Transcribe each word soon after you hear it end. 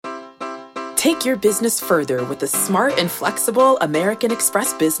Take your business further with the smart and flexible American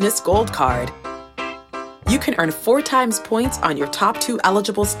Express Business Gold Card. You can earn 4 times points on your top 2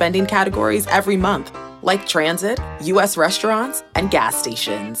 eligible spending categories every month, like transit, U.S. restaurants, and gas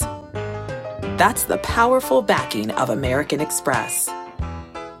stations. That's the powerful backing of American Express.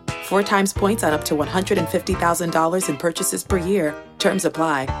 4 times points on up to $150,000 in purchases per year. Terms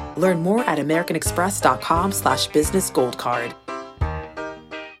apply. Learn more at americanexpress.com/businessgoldcard.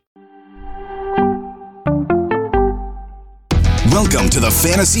 Welcome to the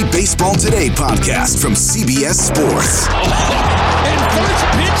Fantasy Baseball Today podcast from CBS Sports. And first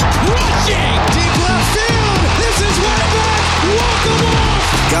pitch crushing! Deep left field! This is way back! Walk 'em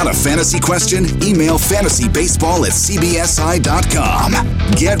off! Got a fantasy question? Email fantasybaseball@cbsi.com.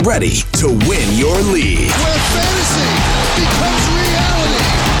 Get ready to win your league. Where fantasy becomes reality.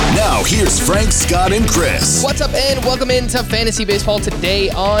 Now here's Frank, Scott, and Chris. What's up, and welcome into Fantasy Baseball Today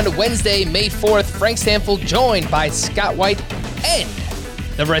on Wednesday, May 4th. Frank Stanfield joined by Scott White and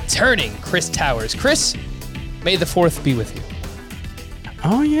the returning Chris Towers. Chris, may the 4th be with you.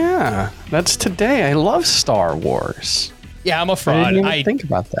 Oh, yeah. That's today. I love Star Wars. Yeah, I'm a fraud. I didn't even think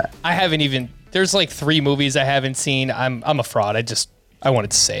about that. I haven't even... There's like 3 movies I haven't seen. I'm a fraud. I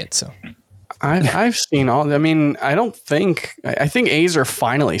wanted to say it, so... I've seen all... I mean, I think Azer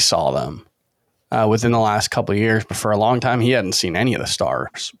finally saw them within the last couple of years, but for a long time, he hadn't seen any of the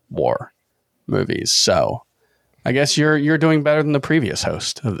Star Wars movies, so... I guess you're doing better than the previous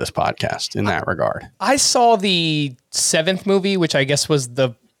host of this podcast in that regard. I saw the 7th movie, which I guess was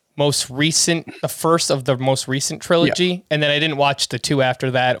the first of the most recent trilogy, and then I didn't watch the 2 after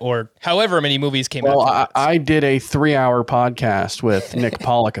that, or however many movies came out. Well, I did a 3-hour podcast with Nick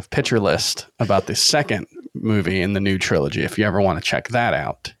Pollock of Pitcher List about the 2nd movie in the new trilogy. If you ever want to check that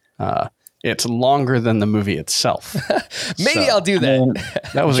out, it's longer than the movie itself. Maybe I'll do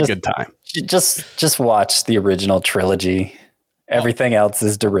that. That was a good time. Just watch the original trilogy. Everything else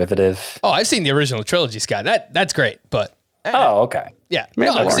is derivative. Oh, I've seen the original trilogy, Scott. That's great, but okay. Yeah.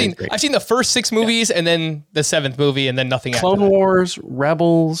 No, I've seen the first 6 movies and then the 7th movie and then nothing after Clone Wars,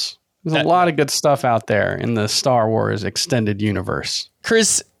 Rebels. There's a lot of good stuff out there in the Star Wars extended universe.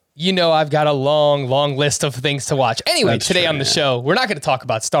 Chris, you know I've got a long list of things to watch. Anyway, today on the show, we're not going to talk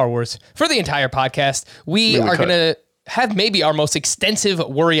about Star Wars for the entire podcast. We are going to have maybe our most extensive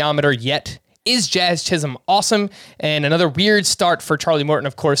worryometer yet. Is Jazz Chisholm awesome? And another weird start for Charlie Morton,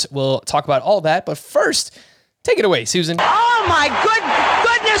 of course. We'll talk about all that. But first, take it away, Susan. Oh, my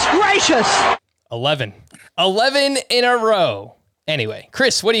goodness gracious. 11 in a row. Anyway,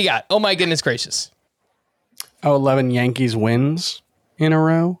 Chris, what do you got? Oh, my goodness gracious. 11 Yankees wins in a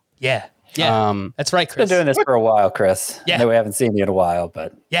row. Yeah. That's right, Chris. Been doing this for a while, Chris. Yeah. I know we haven't seen you in a while,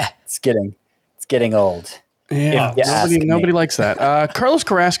 but it's getting old. Yeah, nobody likes that. Carlos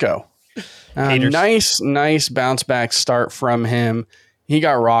Carrasco. Nice bounce back start from him. He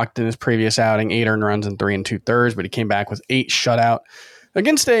got rocked in his previous outing, 8 earned runs in 3 2/3, but he came back with 8 shutout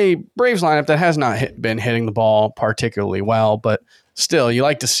against a Braves lineup that has not been hitting the ball particularly well, but still, you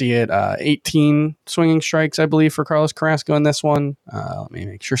like to see it. 18 swinging strikes, I believe, for Carlos Carrasco in this one. Let me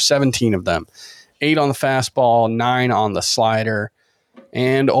make sure. 17 of them. 8 on the fastball, 9 on the slider.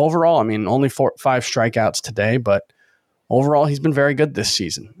 And overall, I mean, only 5 strikeouts today, but overall, he's been very good this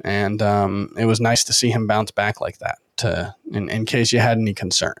season. And it was nice to see him bounce back like that in case you had any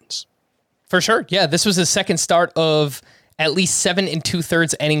concerns. For sure. Yeah, this was his second start of at least 7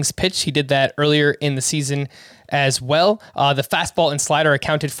 2/3 innings pitched. He did that earlier in the season as well. The fastball and slider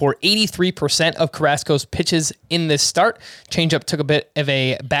accounted for 83% of Carrasco's pitches in this start. Changeup took a bit of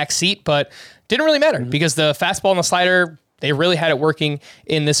a back seat, but didn't really matter because the fastball and the slider, they really had it working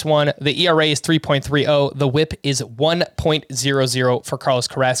in this one. The ERA is 3.30. The whip is 1.00 for Carlos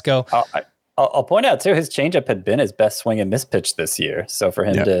Carrasco. I'll point out, too, his changeup had been his best swing and miss pitch this year. So for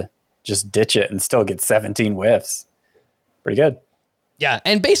him to just ditch it and still get 17 whiffs, pretty good. Yeah,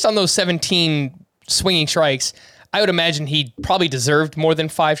 and based on those 17 swinging strikes, I would imagine he probably deserved more than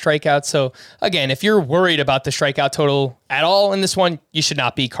 5 strikeouts. So again, if you're worried about the strikeout total at all in this one, you should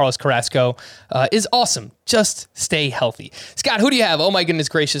not be. Carlos Carrasco is awesome. Just stay healthy. Scott, who do you have? Oh my goodness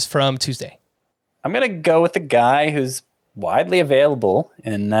gracious, from Tuesday. I'm going to go with the guy who's widely available,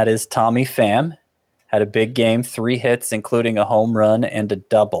 and that is Tommy Pham. Had a big game, 3 hits, including a home run and a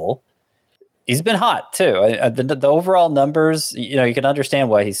double. He's been hot too. The overall numbers, you can understand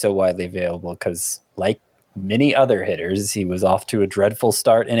why he's so widely available because like many other hitters, he was off to a dreadful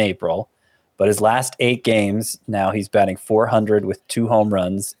start in April, but his last 8 games, now he's batting .400 with 2 home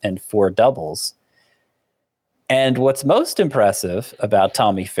runs and 4 doubles. And what's most impressive about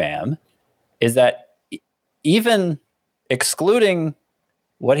Tommy Pham is that even excluding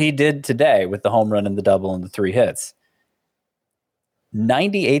what he did today with the home run and the double and the 3 hits,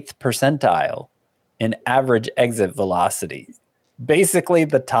 98th percentile in average exit velocity. Basically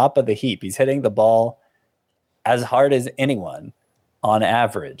the top of the heap. He's hitting the ball as hard as anyone on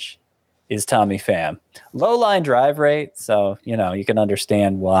average is Tommy Pham. Low line drive rate, so you can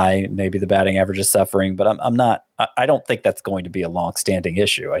understand why maybe the batting average is suffering, but I don't think that's going to be a long-standing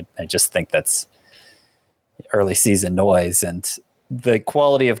issue. I just think that's early season noise, and the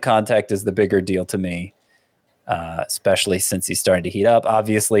quality of contact is the bigger deal to me, especially since he's starting to heat up.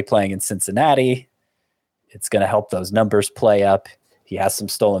 Obviously, playing in Cincinnati, it's going to help those numbers play up. He has some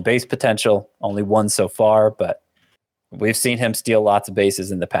stolen base potential, only one so far, but we've seen him steal lots of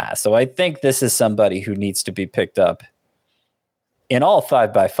bases in the past. So I think this is somebody who needs to be picked up in all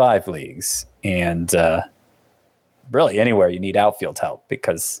 5x5 leagues, and really anywhere you need outfield help,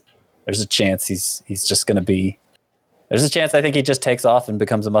 because there's a chance he's just going to be. There's a chance I think he just takes off and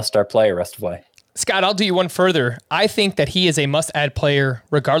becomes a must-start player rest of the way. Scott, I'll do you one further. I think that he is a must-add player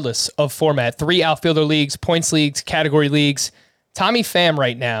regardless of format. 3 outfielder leagues, points leagues, category leagues. Tommy Pham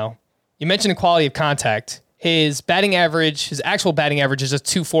right now, you mentioned the quality of contact. His batting average, his actual batting average is just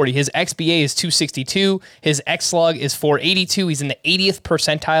 240. His XBA is 262. His X-Slug is 482. He's in the 80th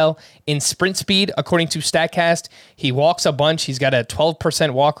percentile in sprint speed, according to StatCast. He walks a bunch. He's got a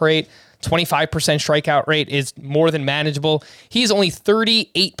 12% walk rate. 25% strikeout rate is more than manageable. He is only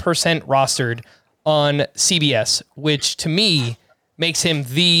 38% rostered on CBS, which to me makes him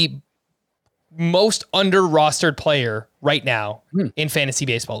the most under-rostered player right now in fantasy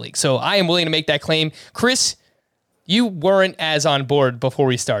baseball league. So I am willing to make that claim. Chris, you weren't as on board before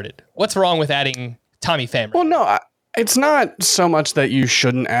we started. What's wrong with adding Tommy Pham? Well, no, it's not so much that you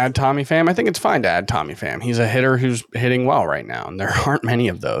shouldn't add Tommy Pham. I think it's fine to add Tommy Pham. He's a hitter who's hitting well right now, and there aren't many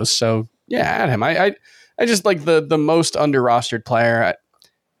of those. So yeah, add him. I just like the most under-rostered player.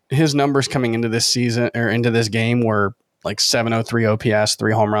 His numbers coming into this season or into this game were like 703 OPS,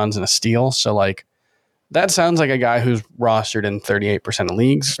 3 home runs, and a steal. So like that sounds like a guy who's rostered in 38% of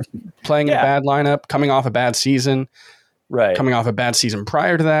leagues, playing in a bad lineup, coming off a bad season, right? Coming off a bad season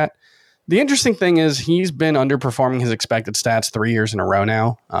prior to that. The interesting thing is he's been underperforming his expected stats 3 years in a row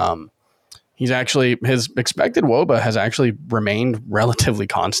now. His expected WOBA has actually remained relatively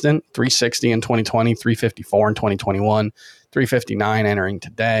constant. 360 in 2020, 354 in 2021, 359 entering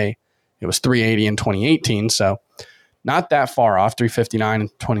today. It was 380 in 2018, so not that far off, 359 in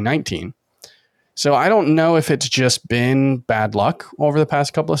 2019. So I don't know if it's just been bad luck over the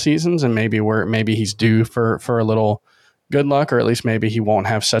past couple of seasons, and maybe he's due for a little good luck, or at least maybe he won't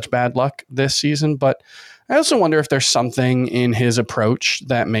have such bad luck this season. But I also wonder if there's something in his approach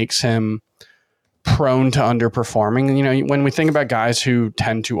that makes him prone to underperforming. When we think about guys who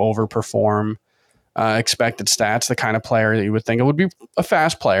tend to overperform expected stats, the kind of player that you would think it would be a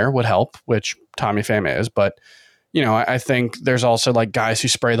fast player would help, which Tommy Pham is. But, I think there's also like guys who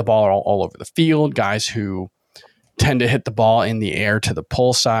spray the ball all over the field, guys who tend to hit the ball in the air to the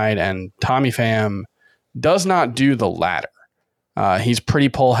pull side. And Tommy Pham does not do the latter. He's pretty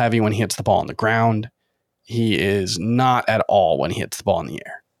pull heavy when he hits the ball on the ground. He is not at all when he hits the ball in the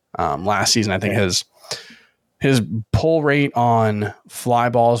air. Last season, I think his pull rate on fly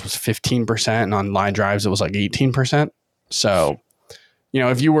balls was 15%, and on line drives, it was like 18%. So,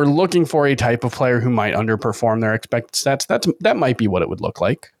 if you were looking for a type of player who might underperform their expected stats, that might be what it would look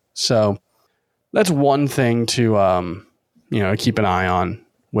like. So that's one thing to, keep an eye on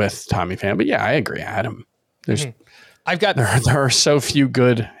with Tommy Pham. But yeah, I agree. Adam, there are so few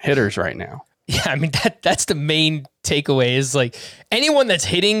good hitters right now. Yeah, I mean that's the main takeaway is like anyone that's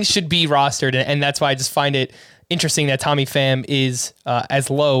hitting should be rostered, and that's why I just find it interesting that Tommy Pham is as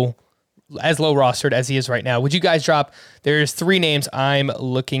low rostered as he is right now. Would you guys drop? There's 3 names I'm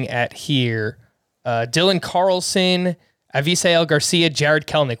looking at here: Dylan Carlson, Avisail Garcia, Jared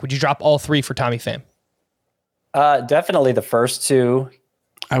Kelenic. Would you drop all 3 for Tommy Pham? Definitely the first 2.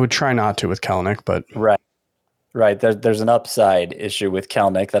 I would try not to with Kelenic, but Right. There's an upside issue with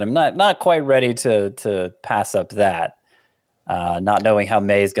Kelenic that I'm not quite ready to pass up that. Not knowing how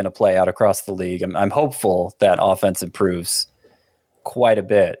May is going to play out across the league. I'm hopeful that offense improves quite a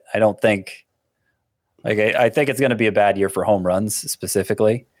bit. I don't think I think it's going to be a bad year for home runs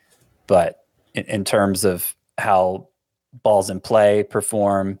specifically, but in terms of how balls in play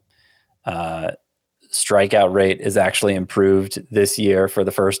perform, strikeout rate is actually improved this year for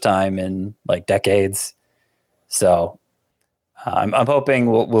the first time in like decades. So I'm hoping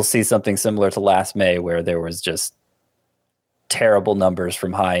we'll see something similar to last May, where there was just terrible numbers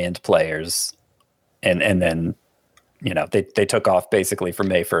from high-end players, and then they took off basically from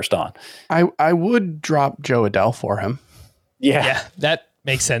May 1st on. I would drop Joe Adele for him. Yeah, that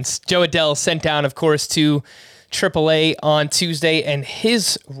Makes sense. Jo Adell sent down, of course, to AAA on Tuesday, and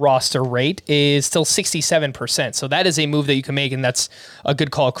his roster rate is still 67%. So that is a move that you can make, and that's a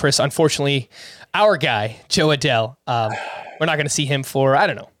good call, Chris. Unfortunately, our guy, Jo Adell, we're not going to see him for, I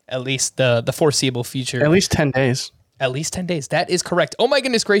don't know, at least the foreseeable future. At least 10 days. At least 10 days. That is correct. Oh my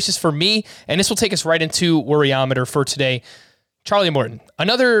goodness gracious for me, and this will take us right into Worryometer for today. Charlie Morton,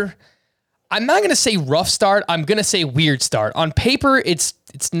 another, I'm not going to say rough start. I'm going to say weird start. On paper, it's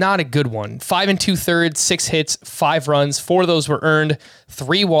not a good one. 5 2/3, 6 hits, 5 runs. 4 of those were earned,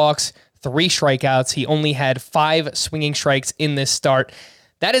 3 walks, 3 strikeouts. He only had 5 swinging strikes in this start.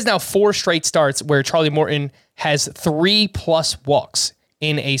 That is now 4 straight starts where Charlie Morton has 3+ walks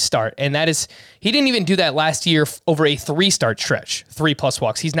in a start. And that is, he didn't even do that last year over a 3-start stretch, 3+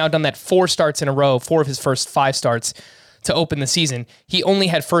 walks. He's now done that 4 starts in a row, 4 of his first 5 starts to open the season. He only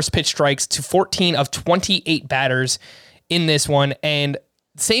had first pitch strikes to 14 of 28 batters in this one. And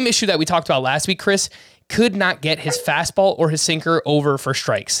same issue that we talked about last week, Chris, could not get his fastball or his sinker over for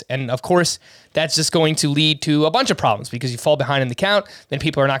strikes. And of course, that's just going to lead to a bunch of problems because you fall behind in the count. Then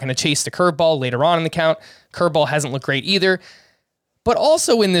people are not going to chase the curveball later on in the count. Curveball hasn't looked great either. But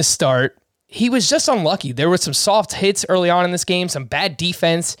also in this start, he was just unlucky. There were some soft hits early on in this game, some bad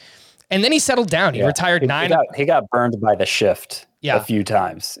defense. And then he settled down. He retired 9. He got burned by the shift a few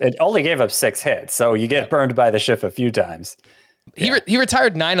times. It only gave up 6 hits, so you get burned by the shift a few times. He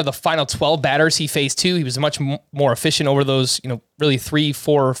retired 9 of the final 12 batters he faced too. He was much more efficient over those, really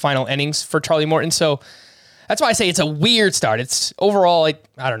 3-4 final innings for Charlie Morton. So that's why I say it's a weird start. It's overall,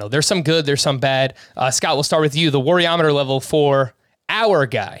 I don't know. There's some good, there's some bad. Scott, we'll start with you. The Worryometer level for our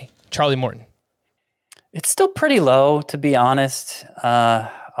guy, Charlie Morton. It's still pretty low, to be honest.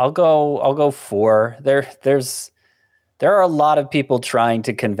 I'll go 4. There are a lot of people trying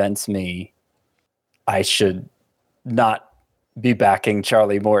to convince me I should not be backing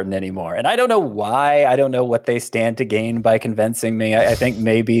Charlie Morton anymore. And I don't know why. I don't know what they stand to gain by convincing me. I think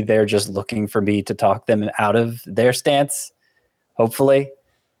maybe they're just looking for me to talk them out of their stance, hopefully.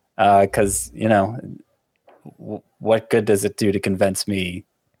 Because, what good does it do to convince me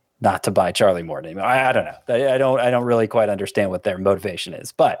not to buy Charlie Morton? I don't know. I don't really quite understand what their motivation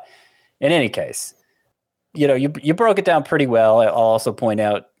is. But in any case, you broke it down pretty well. I'll also point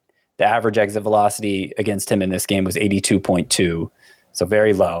out the average exit velocity against him in this game was 82.2, so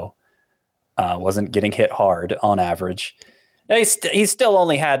very low. Wasn't getting hit hard on average. Now, he still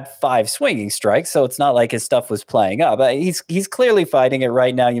only had 5 swinging strikes, so it's not like his stuff was playing up. He's clearly fighting it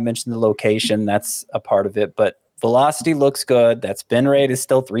right now. You mentioned the location. That's a part of it, but velocity looks good. That spin rate is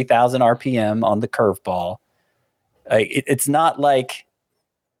still 3,000 RPM on the curveball. It's not like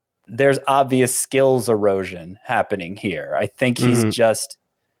there's obvious skills erosion happening here. I think he's just,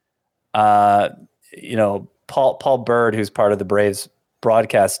 Paul Bird, who's part of the Braves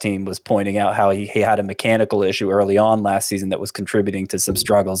broadcast team, was pointing out how he had a mechanical issue early on last season that was contributing to some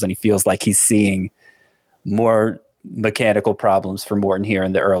struggles, and he feels like he's seeing more mechanical problems for Morton here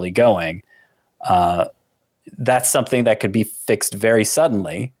in the early going. That's something that could be fixed very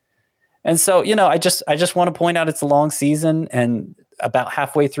suddenly. And so, I just want to point out it's a long season, and about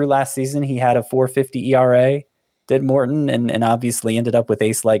halfway through last season, he had a 4.50 ERA, did Morton, and obviously ended up with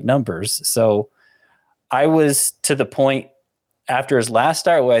ace-like numbers. So I was to the point after his last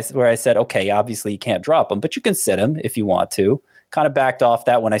start where I said, okay, obviously you can't drop him, but you can sit him if you want to. Kind of backed off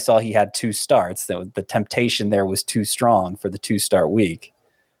that when I saw he had 2 starts. The temptation there was too strong for the 2-start week.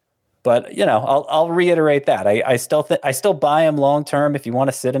 But I'll reiterate that I still buy him long term. If you want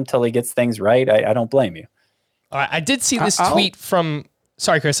to sit him till he gets things right, I don't blame you. All right, I did see this tweet from.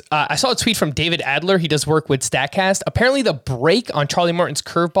 Sorry, Chris. I saw a tweet from David Adler. He does work with StatCast. Apparently, the break on Charlie Morton's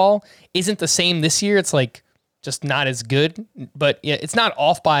curveball isn't the same this year. It's just not as good. But yeah, it's not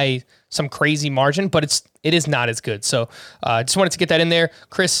off by some crazy margin, but it is not as good. So just wanted to get that in there.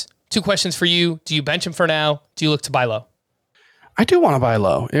 Chris, 2 questions for you. Do you bench him for now? Do you look to buy low? I do want to buy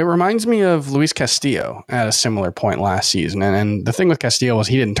low. It reminds me of Luis Castillo at a similar point last season. And the thing with Castillo was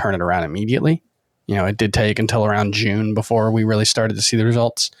he didn't turn it around immediately. It did take until around June before we really started to see the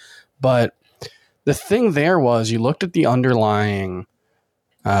results. But the thing there was you looked at the underlying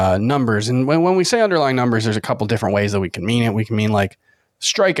numbers. And when we say underlying numbers, there's a couple different ways that we can mean it. We can mean like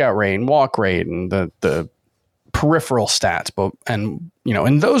strikeout rate and walk rate and the peripheral stats. But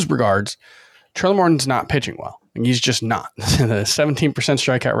in those regards, Charlie Morton's not pitching well. He's just not. The 17%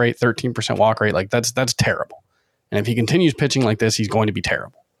 strikeout rate, 13% walk rate, that's terrible. And if he continues pitching like this, he's going to be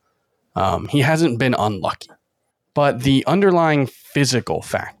terrible. He hasn't been unlucky. But the underlying physical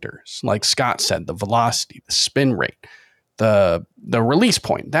factors, like Scott said, the velocity, the spin rate, the release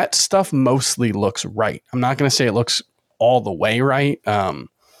point, that stuff mostly looks right. I'm not going to say it looks all the way right. The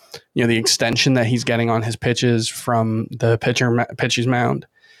extension that he's getting on his pitches from the pitcher's mound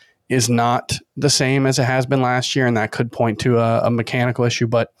is not the same as it has been last year, and that could point to a mechanical issue.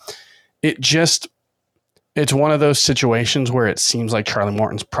 But it's one of those situations where it seems like Charlie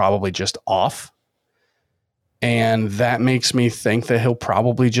Morton's probably just off, and that makes me think that he'll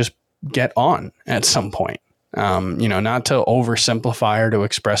probably just get on at some point. Not to oversimplify or to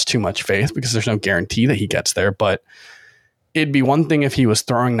express too much faith, because there's no guarantee that he gets there, but it'd be one thing if he was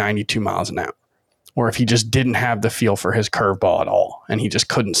throwing 92 miles an hour, or if he just didn't have the feel for his curveball at all and he just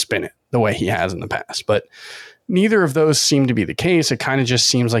couldn't spin it the way he has in the past. But neither of those seem to be the case. It kind of just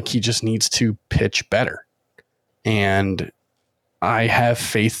seems like he just needs to pitch better. And I have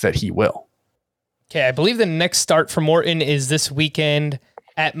faith that he will. Okay, I believe the next start for Morton is this weekend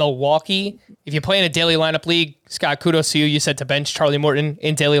at Milwaukee. If you play in a daily lineup league, Scott, kudos to you. You said to bench Charlie Morton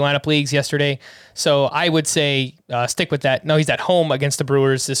in daily lineup leagues yesterday. So I would say stick with that. No, he's at home against the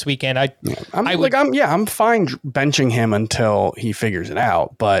Brewers this weekend. I'm fine benching him until he figures it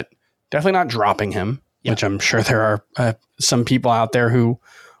out, but definitely not dropping him, which I'm sure there are some people out there who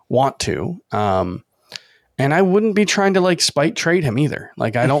want to. And I wouldn't be trying to spite trade him either. I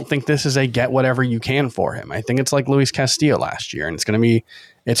don't think this is a get whatever you can for him. I think it's like Luis Castillo last year, and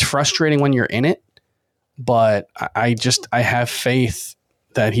it's frustrating when you're in it, but I have faith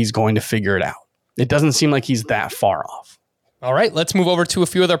that he's going to figure it out. It doesn't seem like he's that far off. All right, let's move over to a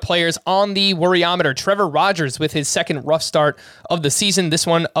few other players on the worryometer. Trevor Rogers with his second rough start of the season. This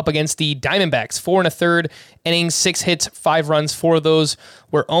one up against the Diamondbacks. 4 1/3 innings, 6 hits, 5 runs. 4 of those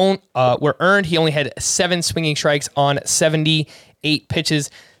were earned. He only had 7 swinging strikes on 78 pitches.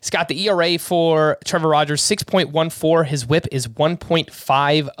 Scott, the ERA for Trevor Rogers, 6.14. His WHIP is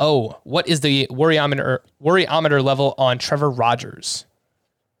 1.50. What is the worryometer level on Trevor Rogers?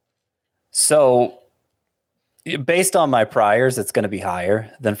 So, based on my priors, it's going to be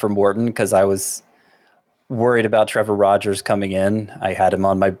higher than for Morton, because I was worried about Trevor Rogers coming in. I had him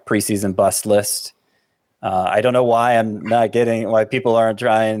on my preseason bust list. I don't know why I'm not getting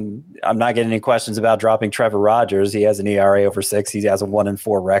any questions about dropping Trevor Rogers. He has an ERA over 6. He has a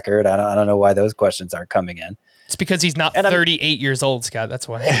 1-4 record. I don't know why those questions aren't coming in. It's because he's not 38 years old, Scott. That's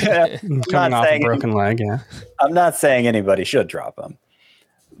why. Coming off a broken leg, yeah. I'm not saying anybody should drop him,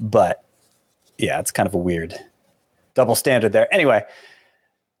 but yeah, it's kind of a weird double standard there. Anyway,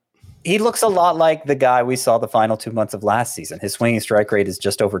 he looks a lot like the guy we saw the final 2 months of last season. His swinging strike rate is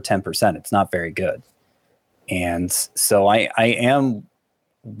just over 10%. It's not very good. And so I am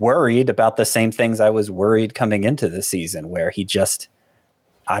worried about the same things I was worried coming into the season, where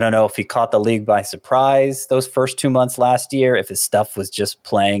I don't know if he caught the league by surprise those first 2 months last year, if his stuff was just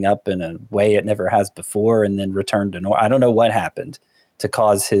playing up in a way it never has before and then returned to normal. I don't know what happened to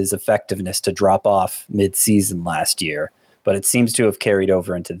cause his effectiveness to drop off mid-season last year, but it seems to have carried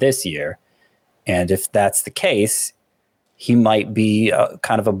over into this year. And if that's the case, he might be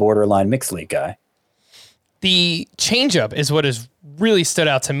kind of a borderline mixed league guy. The changeup is what has really stood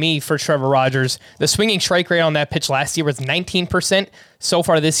out to me for Trevor Rogers. The swinging strike rate on that pitch last year was 19%. So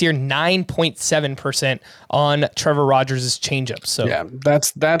far this year, 9.7% on Trevor Rogers' changeup. So yeah,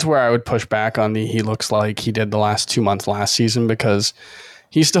 that's where I would push back on he looks like he did the last 2 months last season, because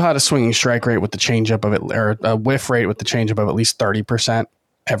he still had a swinging strike rate with the changeup of it, or a whiff rate with the changeup of at least 30%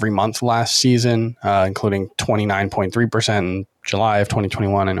 every month last season, including 29.3% in July of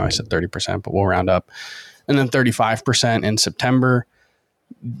 2021. I know I said 30%, but we'll round up. And then 35% in September.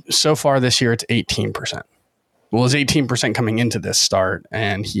 So far this year, it's 18%. Well, it's 18% coming into this start,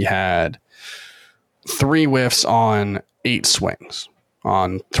 and he had 3 whiffs on 8 swings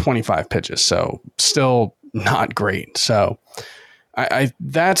on 25 pitches. So still not great. So I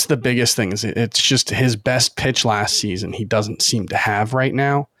that's the biggest thing, is it's just his best pitch last season he doesn't seem to have right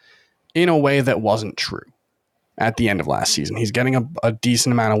now, in a way that wasn't true at the end of last season. He's getting a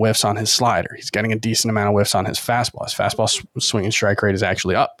decent amount of whiffs on his slider. He's getting a decent amount of whiffs on his fastball. His fastball swinging strike rate is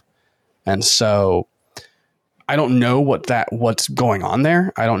actually up. And so I don't know what's going on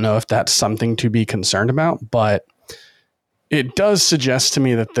there. I don't know if that's something to be concerned about, but it does suggest to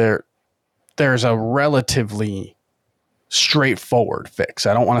me that there's a relatively straightforward fix.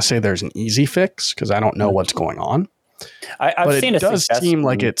 I don't want to say there's an easy fix, because I don't know what's going on. It does seem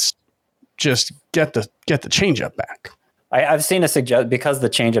like it's just get the changeup back. I've seen a suggestion, because the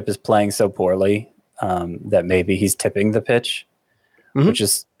changeup is playing so poorly, that maybe he's tipping the pitch,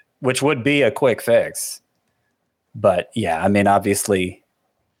 which would be a quick fix. But yeah, I mean, obviously,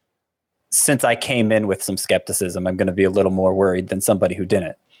 since I came in with some skepticism, I'm going to be a little more worried than somebody who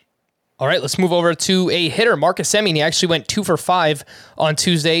didn't. All right, let's move over to a hitter, Marcus Semien. He actually went 2 for 5 on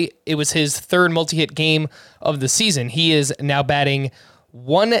Tuesday. It was his third multi-hit game of the season. He is now batting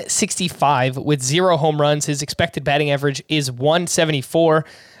 .165 with 0 home runs. His expected batting average is .174.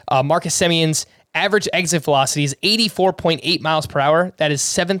 Marcus Semien's average exit velocity is 84.8 miles per hour. That is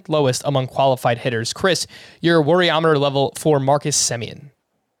 7th lowest among qualified hitters. Chris, your worryometer level for Marcus Semien.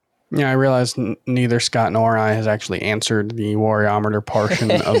 Yeah, I realized neither Scott nor I has actually answered the worryometer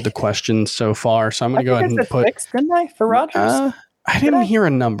portion of the question so far. So I'm going to go ahead and put 6, didn't I, for Rogers? I didn't hear a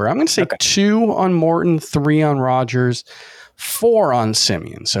number. I'm going to say 2 on Morton, 3 on Rogers, 4 on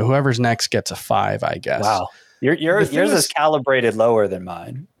Semien. So whoever's next gets a 5, I guess. Wow. Yours is calibrated lower than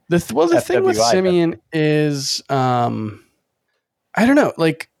mine. The thing with Semien is, I don't know,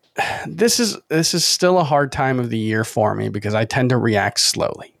 like this is still a hard time of the year for me because I tend to react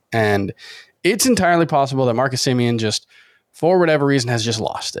slowly. And it's entirely possible that Marcus Semien just, for whatever reason, has just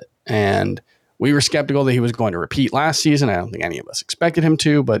lost it. And we were skeptical that he was going to repeat last season. I don't think any of us expected him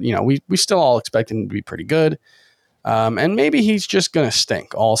to, but we still all expected him to be pretty good. And maybe he's just going to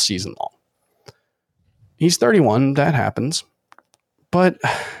stink all season long. He's 31. That happens. But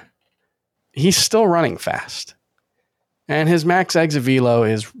he's still running fast. And his max exit velo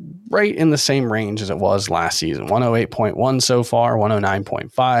is right in the same range as it was last season. 108.1 so far,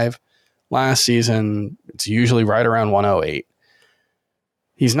 109.5. Last season, it's usually right around 108.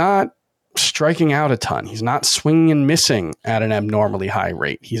 He's not striking out a ton. He's not swinging and missing at an abnormally high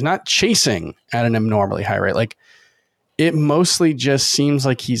rate. He's not chasing at an abnormally high rate. Like, it mostly just seems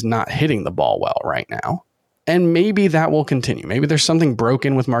like he's not hitting the ball well right now. And maybe that will continue. Maybe there's something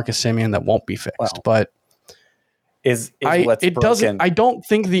broken with Marcus Semien that won't be fixed. But I don't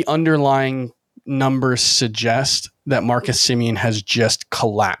think the underlying numbers suggest that Marcus Semien has just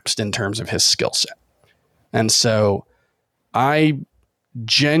collapsed in terms of his skill set. And so I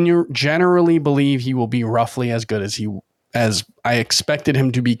generally believe he will be roughly as good as I expected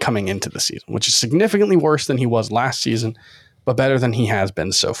him to be coming into the season, which is significantly worse than he was last season, but better than he has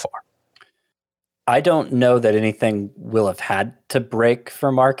been so far. I don't know that anything will have had to break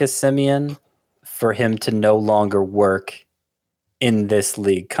for Marcus Semien for him to no longer work in this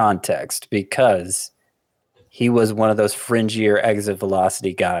league context, because he was one of those fringier exit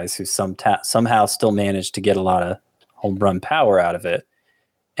velocity guys who somehow still managed to get a lot of home run power out of it.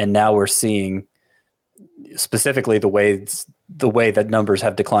 And now we're seeing specifically the way that numbers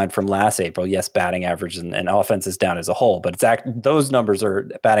have declined from last April. Yes, batting average and offense is down as a whole, but those numbers are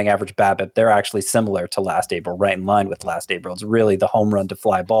batting average, BABIP. They're actually similar to last April, right in line with last April. It's really the home run to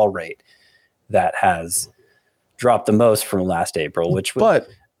fly ball rate that has dropped the most from last April, which would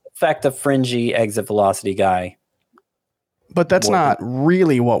affect a fringy exit velocity guy. But that's not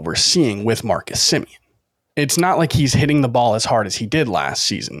really what we're seeing with Marcus Semien. It's not like he's hitting the ball as hard as he did last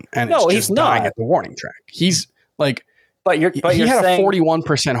season, and it's just dying at the warning track. He's like, he had a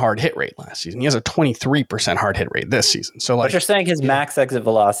 41% hard hit rate last season. He has a 23% hard hit rate this season. So, like, but you're saying his max exit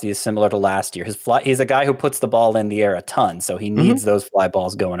velocity is similar to last year. He's a guy who puts the ball in the air a ton, so he needs those fly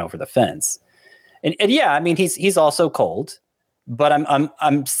balls going over the fence. And yeah, I mean, he's also cold, but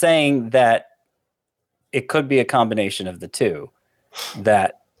I'm saying that it could be a combination of the two.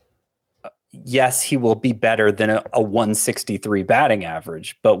 That yes, he will be better than a 163 batting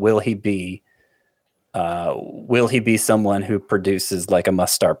average, but will he be someone who produces like a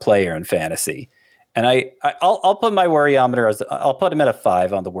must-start player in fantasy? And I'll put my worryometer I'll put him at a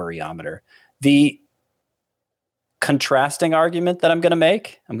 5 on the worryometer. The contrasting argument that I'm going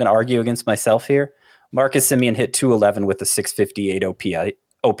to argue against myself here. Marcus Semien hit 211 with a 658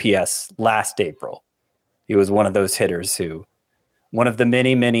 OPS last April. He was one of those hitters one of the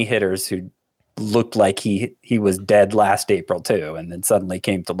many hitters who looked like he was dead last April too, and then suddenly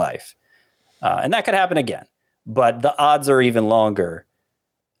came to life. And that could happen again. But the odds are even longer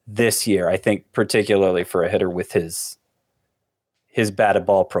this year, I think, particularly for a hitter with his batted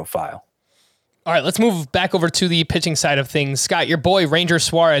ball profile. All right, let's move back over to the pitching side of things. Scott, your boy, Ranger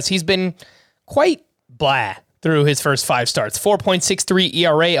Suarez, he's been quite blah through his first 5 starts. 4.63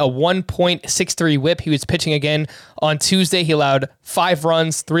 ERA, a 1.63 whip. He was pitching again on Tuesday. He allowed 5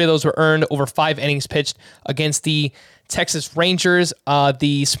 runs. 3 of those were earned over 5 innings pitched against the Texas Rangers.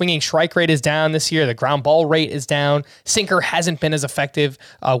 The swinging strike rate is down this year. The ground ball rate is down. Sinker hasn't been as effective.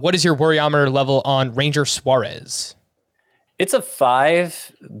 What is your worryometer level on Ranger Suarez? It's a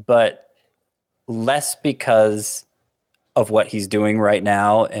 5, but less because of what he's doing right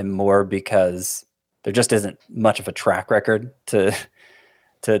now and more because there just isn't much of a track record to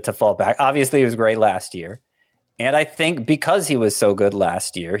fall back. Obviously, he was great last year. And I think because he was so good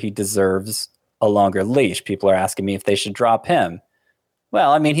last year, he deserves a longer leash. People are asking me if they should drop him.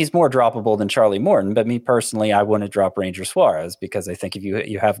 Well, I mean, he's more droppable than Charlie Morton, but me personally, I wouldn't drop Ranger Suarez because I think if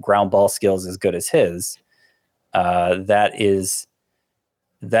you have ground ball skills as good as his, that is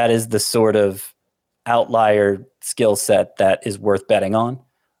the sort of outlier skill set that is worth betting on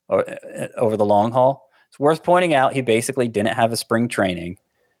over the long haul. It's worth pointing out he basically didn't have a spring training.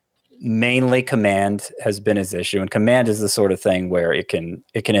 Mainly command has been his issue, and command is the sort of thing where it can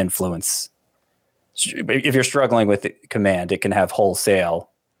influence. If you're struggling with command, it can have wholesale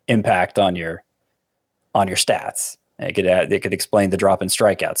impact on your stats. It could explain the drop in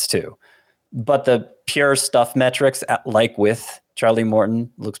strikeouts too. But the pure stuff metrics, like with Charlie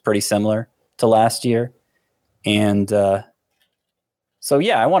Morton, looks pretty similar to last year. And so,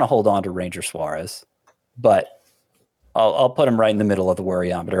 yeah, I want to hold on to Ranger Suarez, but I'll put him right in the middle of the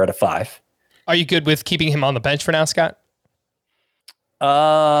worryometer at a 5. Are you good with keeping him on the bench for now, Scott?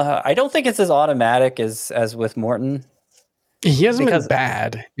 I don't think it's as automatic as with Morton. He hasn't been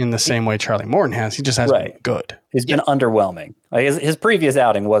bad in the same way Charlie Morton has. He just hasn't been good. He's been underwhelming. His previous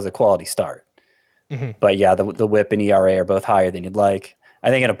outing was a quality start. Mm-hmm. But yeah, the whip and ERA are both higher than you'd like. I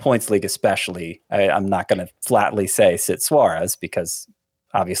think in a points league especially, I'm not going to flatly say sit Suarez because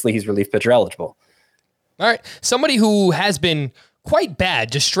obviously he's relief pitcher eligible. All right. Somebody who has been quite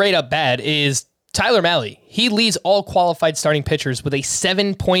bad, just straight up bad, is Tyler Mahle. He leads all qualified starting pitchers with a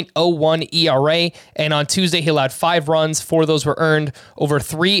 7.01 ERA, and on Tuesday he allowed 5 runs. 4 of those were earned over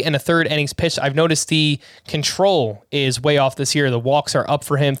 3 1/3 innings pitched. I've noticed the control is way off this year. The walks are up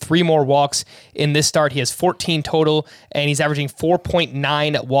for him. 3 more walks in this start. He has 14 total, and he's averaging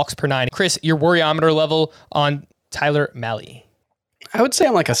 4.9 walks per 9. Chris, your worryometer level on Tyler Mahle? I would say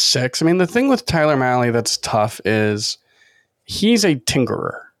I'm like a 6. I mean, the thing with Tyler Mahle that's tough is he's a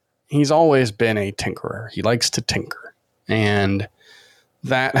tinkerer. He's always been a tinkerer. He likes to tinker. And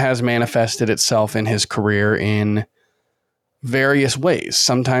that has manifested itself in his career in various ways.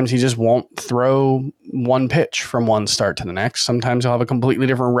 Sometimes he just won't throw one pitch from one start to the next. Sometimes he'll have a completely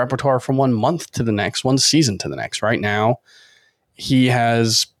different repertoire from 1 month to the next, 1 season to the next. Right now, he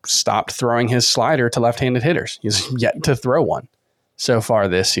has stopped throwing his slider to left-handed hitters. He's yet to throw one so far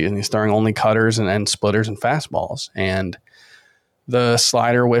this season. He's throwing only cutters and splitters and fastballs. And the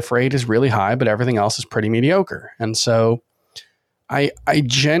slider whiff rate is really high, but everything else is pretty mediocre. And so I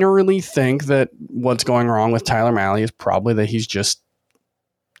generally think that what's going wrong with Tyler Mahle is probably that he's just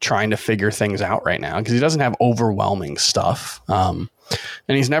trying to figure things out right now because he doesn't have overwhelming stuff. And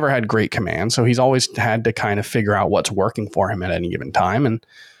he's never had great command. So he's always had to kind of figure out what's working for him at any given time. And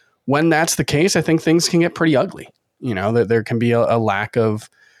when that's the case, I think things can get pretty ugly. You know, that there can be a lack of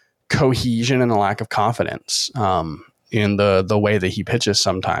cohesion and a lack of confidence in the way that he pitches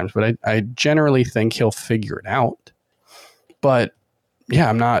sometimes. But I generally think he'll figure it out. But yeah,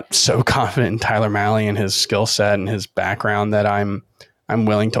 I'm not so confident in Tyler Mahle and his skill set and his background that I'm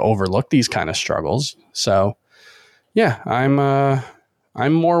willing to overlook these kind of struggles. So yeah,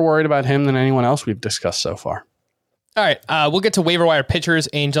 I'm more worried about him than anyone else we've discussed so far. All right, we'll get to waiver wire pitchers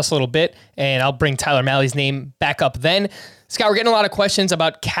in just a little bit, and I'll bring Tyler Mahle's name back up then. Scott, we're getting a lot of questions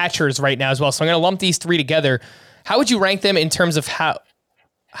about catchers right now as well, so I'm going to lump these 3 together. How would you rank them in terms of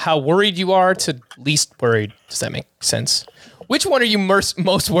how worried you are to least worried? Does that make sense? Which one are you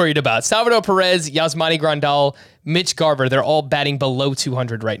most worried about? Salvador Perez, Yasmani Grandal, Mitch Garver. They're all batting below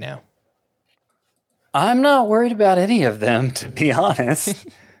 200 right now. I'm not worried about any of them, to be honest.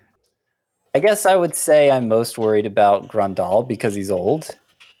 I guess I would say I'm most worried about Grandal because he's old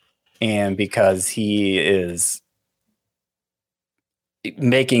and because he is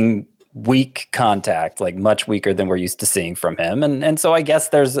making weak contact, like much weaker than we're used to seeing from him. And so I guess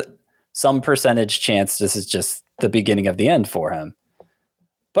there's some percentage chance this is just the beginning of the end for him.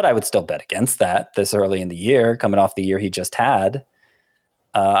 But I would still bet against that this early in the year, coming off the year he just had.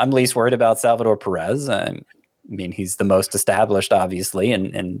 I'm least worried about Salvador Perez. I mean, he's the most established, obviously,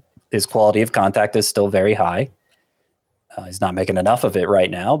 and his quality of contact is still very high. He's not making enough of it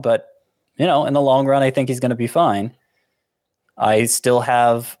right now, but you know, in the long run, I think he's going to be fine. I still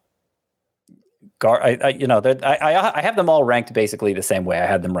have I have them all ranked basically the same way I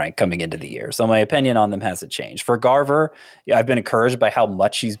had them ranked coming into the year. So my opinion on them hasn't changed. For Garver, I've been encouraged by how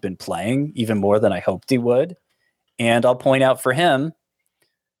much he's been playing, even more than I hoped he would. And I'll point out for him,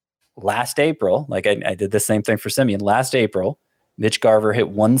 last April, like I did the same thing for Simeon. Last April, Mitch Garver hit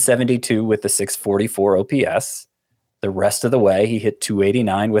 172 with a 644 OPS. The rest of the way, he hit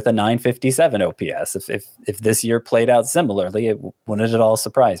 289 with a 957 OPS. If this year played out similarly, wouldn't it all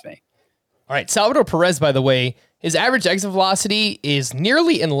surprise me? All right, Salvador Perez, by the way, his average exit velocity is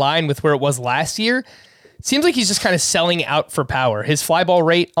nearly in line with where it was last year. It seems like he's just kind of selling out for power. His fly ball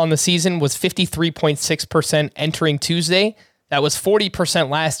rate on the season was 53.6% entering Tuesday. That was 40%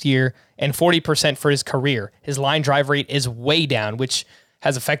 last year and 40% for his career. His line drive rate is way down, which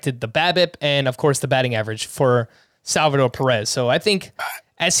has affected the BABIP and, of course, the batting average for Salvador Perez. So I think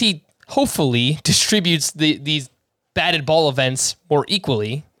as he hopefully distributes these batted ball events more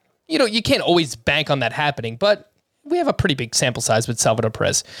equally, you can't always bank on that happening, but we have a pretty big sample size with Salvador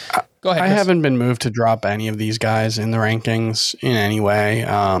Perez. Go ahead, Chris. I haven't been moved to drop any of these guys in the rankings in any way.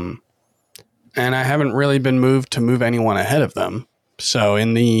 And I haven't really been moved to move anyone ahead of them. So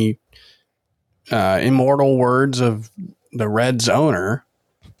in the immortal words of the Reds owner,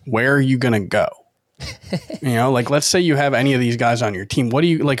 where are you going to go? Let's say you have any of these guys on your team. What do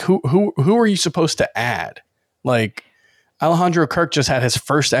you like? Who are you supposed to add? Like Alejandro Kirk just had his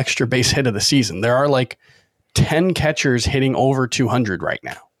first extra base hit of the season. There are like 10 catchers hitting over 200 right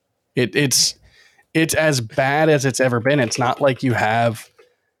now. It's as bad as it's ever been. It's not like you have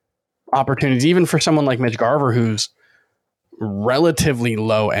opportunities, even for someone like Mitch Garver, who's relatively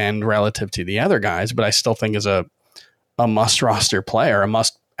low end relative to the other guys, but I still think is a must roster player,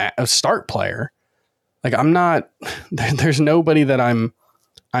 a start player. Like there's nobody that I'm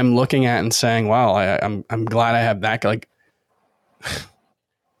looking at and saying, wow, I'm glad I have that. Like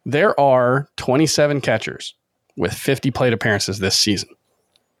there are 27 catchers with 50 plate appearances this season.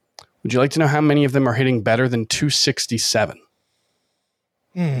 Would you like to know how many of them are hitting better than 267?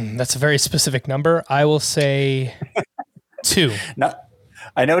 That's a very specific number. I will say 2.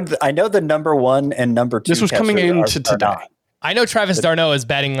 I know the number 1 and number 2. This was coming into today. I know Travis d'Arnaud is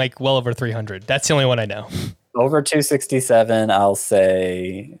batting like well over 300. That's the only one I know. Over 267, I'll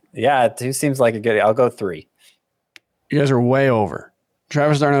say, 2 seems like a good. I'll go 3. You guys are way over.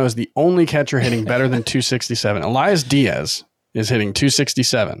 Travis d'Arnaud is the only catcher hitting better than 267. Elias Diaz is hitting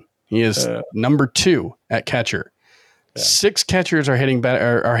 267. He is number 2 at catcher. Yeah. 6 catchers are hitting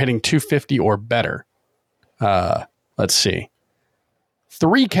better, are hitting 250 or better. Let's see.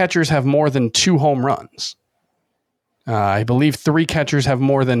 3 catchers have more than 2 home runs. I believe 3 catchers have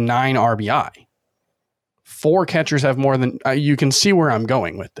more than 9 RBI. 4 catchers have more than. You can see where I'm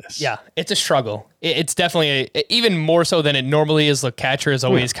going with this. Yeah, it's a struggle. It's definitely even more so than it normally is. The catcher is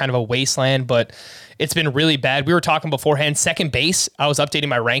always kind of a wasteland, but it's been really bad. We were talking beforehand. Second base, I was updating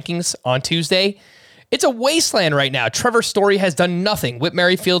my rankings on Tuesday. It's a wasteland right now. Trevor Story has done nothing. Whit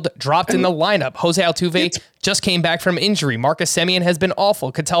Merrifield dropped in the lineup. Jose Altuve just came back from injury. Marcus Semien has been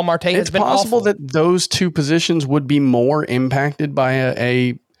awful. Ketel Marte has been awful. It's possible that those 2 positions would be more impacted by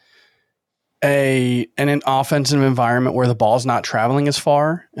an offensive environment where the ball's not traveling as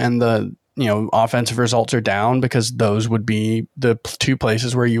far and the offensive results are down, because those would be the 2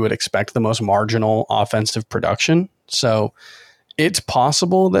 places where you would expect the most marginal offensive production. So it's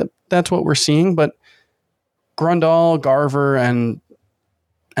possible that that's what we're seeing, but Grandal, Garver,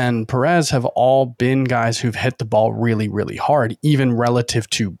 and Perez have all been guys who've hit the ball really, really hard, even relative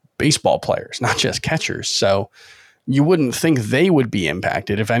to baseball players, not just catchers. So you wouldn't think they would be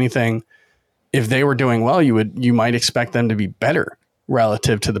impacted. If anything, if they were doing well, you might expect them to be better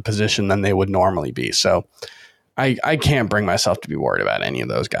relative to the position than they would normally be. So I can't bring myself to be worried about any of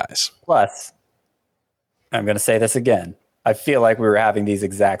those guys. Plus, I'm going to say this again. I feel like we were having these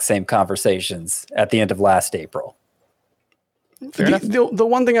exact same conversations at the end of last April. The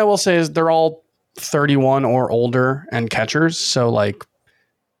one thing I will say is they're all 31 or older and catchers. So like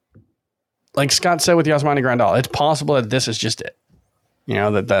Scott said with Yasmani Grandal, it's possible that this is just it.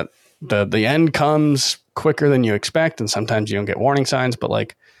 That the end comes quicker than you expect, and sometimes you don't get warning signs, but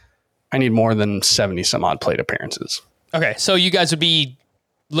like I need more than 70 some odd plate appearances. Okay, so you guys would be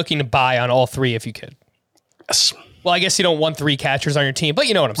looking to buy on all 3 if you could. Yes. Well, I guess you don't want 3 catchers on your team, but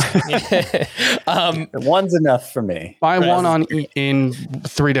you know what I'm saying. One's enough for me. Buy one in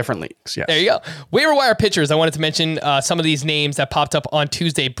 3 different leagues. Yes. There you go. Waiver wire pitchers. I wanted to mention some of these names that popped up on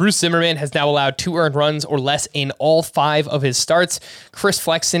Tuesday. Bruce Zimmerman has now allowed 2 earned runs or less in all 5 of his starts. Chris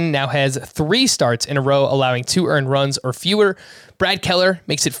Flexen now has 3 starts in a row allowing 2 earned runs or fewer. Brad Keller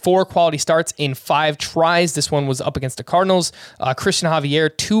makes it 4 quality starts in 5 tries. This one was up against the Cardinals. Christian Javier,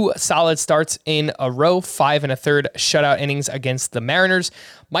 2 solid starts in a row, 5 1/3 shutout innings against the Mariners.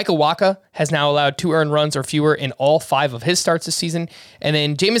 Michael Wacha has now allowed 2 earned runs or fewer in all 5 of his starts this season. And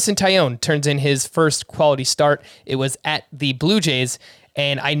then Jameson Taillon turns in his first quality start. It was at the Blue Jays.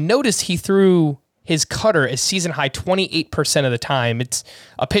 And I noticed he threw his cutter is season high 28% of the time. It's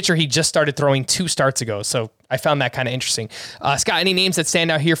a pitcher he just started throwing 2 starts ago. So I found that kind of interesting. Scott, any names that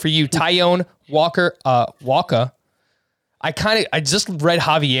stand out here for you? Taillon, Wacha. I just read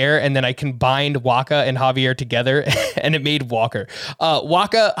Javier and then I combined Wacha and Javier together and it made Walker.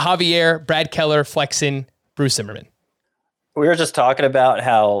 Wacha, Javier, Brad Keller, Flexen, Bruce Zimmerman. We were just talking about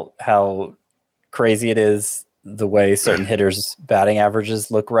how crazy it is the way certain hitters' batting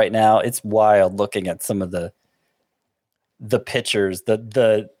averages look right now. It's wild looking at some of the pitchers,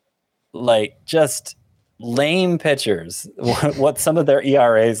 the like just lame pitchers, what some of their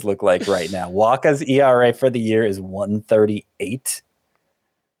ERAs look like right now. Waka's ERA for the year is 1.38.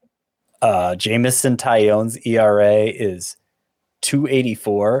 Jameson Taillon's ERA is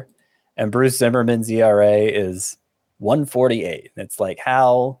 2.84, and Bruce Zimmerman's ERA is 1.48. It's like,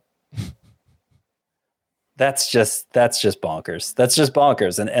 how? That's just bonkers. That's just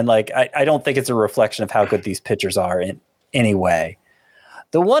bonkers. And like, I don't think it's a reflection of how good these pitchers are in any way.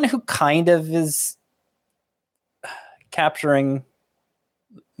 The one who kind of is capturing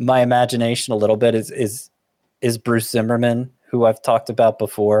my imagination a little bit is Bruce Zimmerman, who I've talked about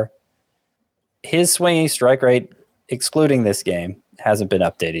before. His swinging strike rate, excluding this game, hasn't been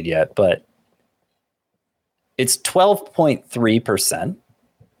updated yet, but it's 12.3%,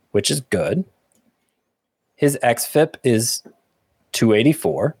 which is good. His xFIP is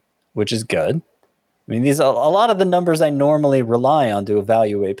 284, which is good. I mean, these are a lot of the numbers I normally rely on to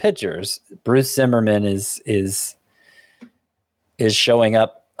evaluate pitchers. Bruce Zimmerman is showing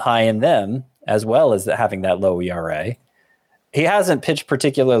up high in them, as well as having that low ERA. He hasn't pitched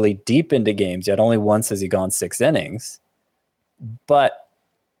particularly deep into games yet. Only once has he gone 6 innings. But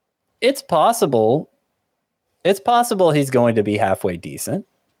it's possible. It's possible he's going to be halfway decent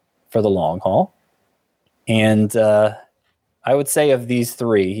for the long haul. And I would say of these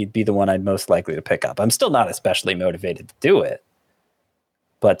three, he'd be the one I'd most likely to pick up. I'm still not especially motivated to do it.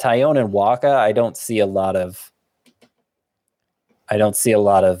 But Taillon and Waka, I don't see a lot of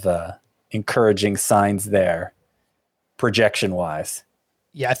encouraging signs there, projection-wise.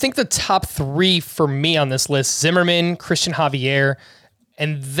 Yeah, I think the top 3 for me on this list, Zimmerman, Christian Javier,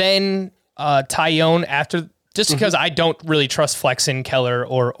 and then Taillon after, just because I don't really trust Flexen, Keller,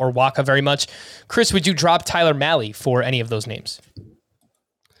 or Waka very much. Chris, would you drop Tyler Mahle for any of those names?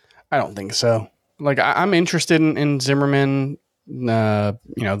 I don't think so. Like, I'm interested in Zimmerman.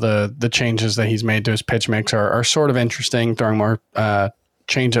 The changes that he's made to his pitch mix are sort of interesting, throwing more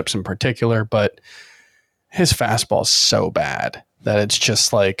changeups in particular, but his fastball is so bad that it's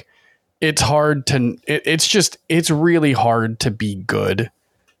just like, it's really hard to be good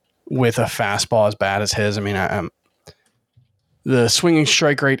with a fastball as bad as his. I mean, the swinging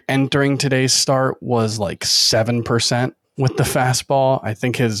strike rate entering today's start was like 7% with the fastball. I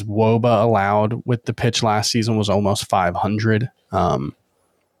think his WOBA allowed with the pitch last season was almost 500. Let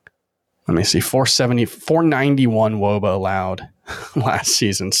me see, 491 WOBA allowed last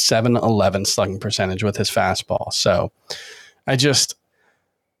season, 711 slugging percentage with his fastball. So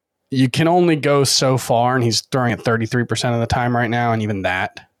you can only go so far, and he's throwing it 33% of the time right now, and even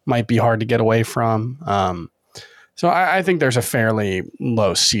that might be hard to get away from. So I think there's a fairly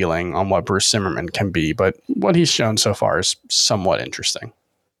low ceiling on what Bruce Zimmerman can be, but what he's shown so far is somewhat interesting.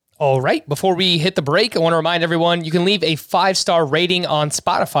 All right. Before we hit the break, I want to remind everyone, you can leave a 5-star rating on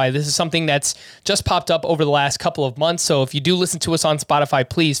Spotify. This is something that's just popped up over the last couple of months. So if you do listen to us on Spotify,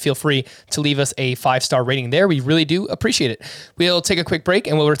 please feel free to leave us a 5-star rating there. We really do appreciate it. We'll take a quick break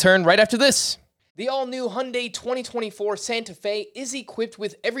and we'll return right after this. The all-new Hyundai 2024 Santa Fe is equipped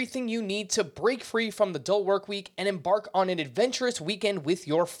with everything you need to break free from the dull work week and embark on an adventurous weekend with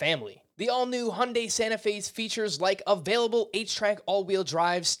your family. The all-new Hyundai Santa Fe's features like available H-Track all-wheel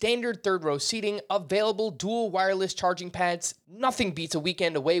drive, standard third-row seating, available dual wireless charging pads. Nothing beats a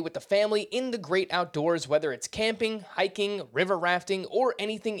weekend away with the family in the great outdoors, whether it's camping, hiking, river rafting, or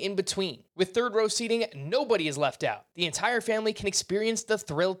anything in between. With third-row seating, nobody is left out. The entire family can experience the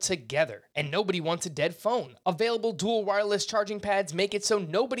thrill together, and nobody wants a dead phone. Available dual wireless charging pads make it so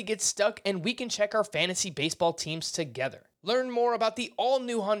nobody gets stuck, and we can check our fantasy baseball teams together. Learn more about the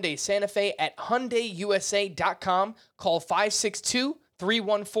all-new Hyundai Santa Fe at HyundaiUSA.com. Call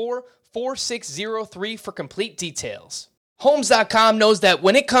 562-314-4603 for complete details. Homes.com knows that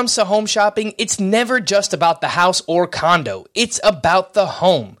when it comes to home shopping, it's never just about the house or condo. It's about the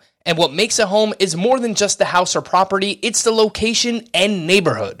home. And what makes a home is more than just the house or property, it's the location and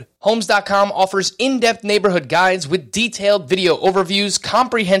neighborhood. Homes.com offers in-depth neighborhood guides with detailed video overviews,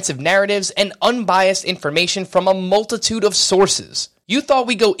 comprehensive narratives, and unbiased information from a multitude of sources. You thought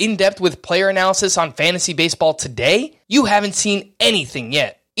we'd go in-depth with player analysis on fantasy baseball today? You haven't seen anything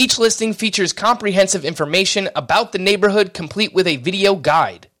yet. Each listing features comprehensive information about the neighborhood, complete with a video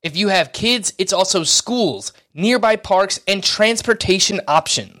guide. If you have kids, it's also schools, nearby parks, and transportation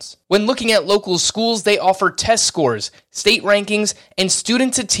options. When looking at local schools, they offer test scores, state rankings, and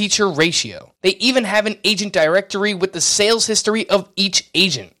student-to-teacher ratio. They even have an agent directory with the sales history of each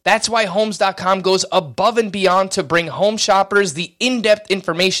agent. That's why Homes.com goes above and beyond to bring home shoppers the in-depth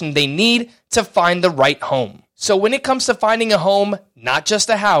information they need to find the right home. So when it comes to finding a home, not just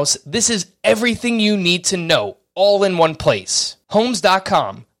a house, this is everything you need to know, all in one place.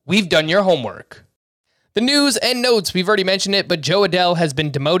 Homes.com. We've done your homework. The news and notes, we've already mentioned it, but Joe Adell has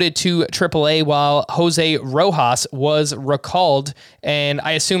been demoted to AAA while Jose Rojas was recalled. And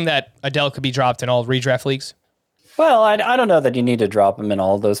I assume that Adell could be dropped in all redraft leagues. Well, I don't know that you need to drop him in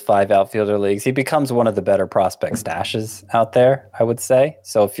all those 5 outfielder leagues. He becomes one of the better prospect stashes out there, I would say.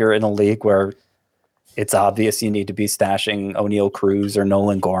 So if you're in a league where it's obvious you need to be stashing O'Neal Cruz or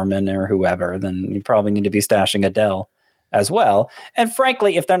Nolan Gorman or whoever, then you probably need to be stashing Adell as well. And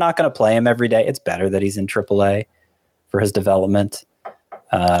frankly, if they're not going to play him every day, it's better that he's in AAA for his development.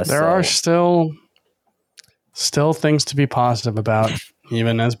 There are still things to be positive about,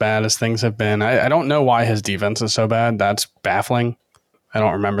 even as bad as things have been. I don't know why his defense is so bad. That's baffling. I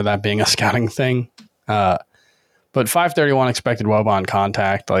don't remember that being a scouting thing. But 531 expected WOBA on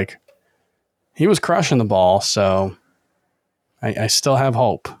contact. Like, he was crushing the ball, so I still have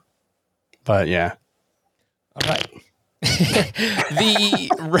hope. But yeah. All right. The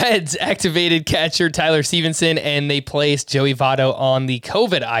Reds activated catcher Tyler Stevenson, and they placed Joey Votto on the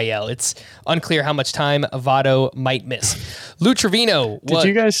COVID IL. It's unclear how much time Votto might miss. Lou Trevino. Did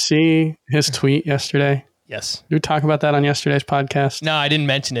you guys see his tweet yesterday? Yes. Did we talk about that on yesterday's podcast? No, I didn't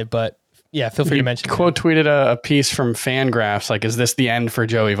mention it, but yeah, feel free to mention it. Quote tweeted a piece from Fangraphs, like, is this the end for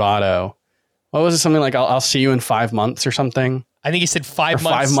Joey Votto? What was it? Something like, I'll see you in 5 months or something? I think he said 5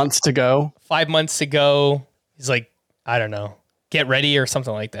 months. 5 months to go. 5 months to go. He's like, I don't know, get ready or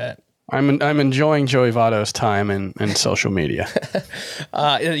something like that. I'm enjoying Joey Votto's time in social media.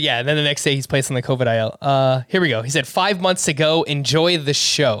 Yeah, and then the next day he's placed on the COVID IL. Here we go. He said 5 months to go. Enjoy the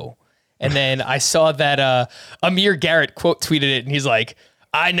show. And then I saw that Amir Garrett quote tweeted it, and he's like,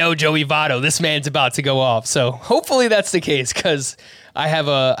 I know Joey Votto. This man's about to go off. So hopefully that's the case, because I have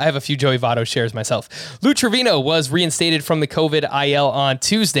a few Joey Votto shares myself. Lou Trevino was reinstated from the COVID IL on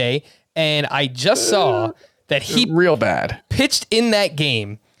Tuesday, and I just saw that he real bad pitched in that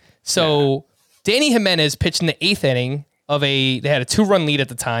game. So Danny Jimenez pitched in the 8th inning they had a 2-run lead at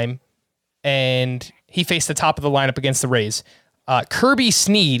the time, and he faced the top of the lineup against the Rays. Kirby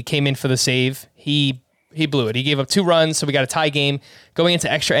Snead came in for the save. He blew it. He gave up 2 runs, so we got a tie game going into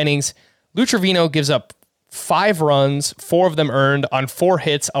extra innings. Lou Trevino gives up 5 runs, 4 of them earned on 4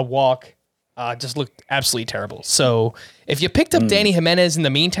 hits, a walk. Just looked absolutely terrible. So if you picked up Danny Jimenez in the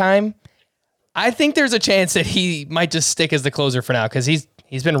meantime, I think there's a chance that he might just stick as the closer for now, because he's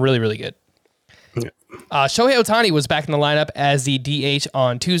been really, really good. Shohei Ohtani was back in the lineup as the DH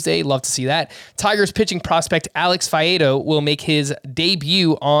on Tuesday. Love to see that. Tigers pitching prospect Alex Faedo will make his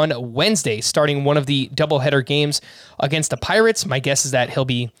debut on Wednesday, starting one of the doubleheader games against the Pirates. My guess is that he'll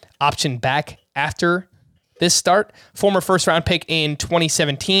be optioned back after this start. Former first-round pick in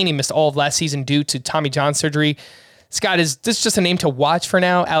 2017. He missed all of last season due to Tommy John surgery. Scott, is this just a name to watch for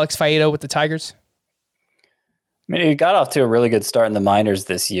now, Alex Faedo with the Tigers? I mean, he got off to a really good start in the minors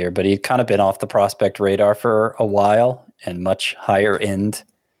this year, but he'd kind of been off the prospect radar for a while, and much higher end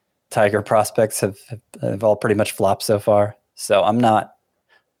Tiger prospects have all pretty much flopped so far. So I'm not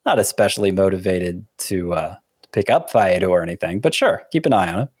especially motivated to pick up Faedo or anything, but sure, keep an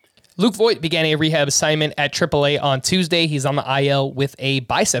eye on him. Luke Voit began a rehab assignment at AAA on Tuesday. He's on the IL with a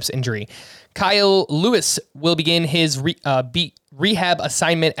biceps injury. Kyle Lewis will begin his rehab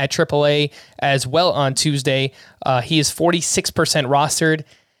assignment at AAA as well on Tuesday. He is 46% rostered.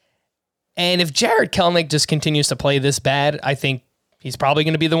 And if Jared Kelenic just continues to play this bad, I think he's probably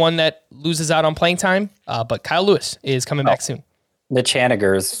going to be the one that loses out on playing time. But Kyle Lewis is coming back soon. Mitch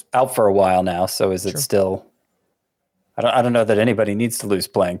Haniger's out for a while now, so is it still... I don't know that anybody needs to lose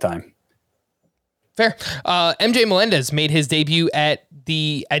playing time. Fair. MJ Melendez made his debut at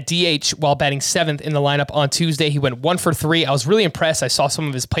DH while batting 7th in the lineup on Tuesday. He went 1 for 3. I was really impressed. I saw some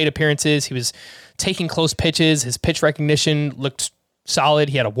of his plate appearances. He was taking close pitches. His pitch recognition looked solid.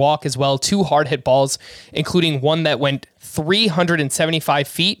 He had a walk as well, 2 hard hit balls, including one that went 375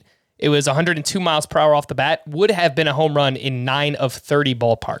 feet. It was 102 miles per hour off the bat. Would have been a home run in 9 of 30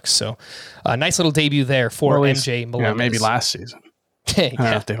 ballparks. So a nice little debut there for MJ Melendez. Yeah, maybe last season. I don't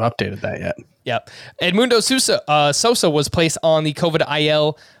know if they've updated that yet. Yep. Edmundo Sosa was placed on the COVID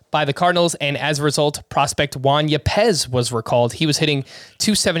IL by the Cardinals, and as a result, prospect Juan Yepez was recalled. He was hitting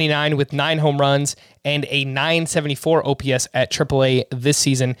 .279 with 9 home runs and a .974 OPS at AAA this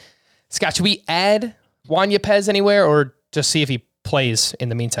season. Scott, should we add Juan Yepez anywhere, or just see if he plays in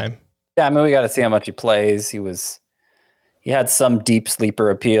the meantime? Yeah, I mean, we got to see how much he plays. He had some deep sleeper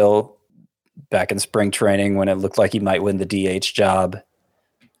appeal back in spring training when it looked like he might win the DH job.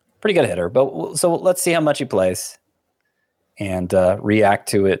 Pretty good hitter, but so let's see how much he plays and react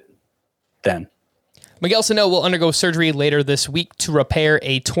to it then. Miguel Sano will undergo surgery later this week to repair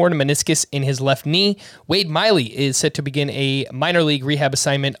a torn meniscus in his left knee. Wade Miley is set to begin a minor league rehab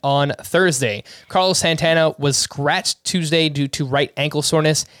assignment on Thursday. Carlos Santana was scratched Tuesday due to right ankle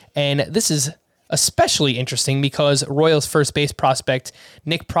soreness, and this is especially interesting because Royals first base prospect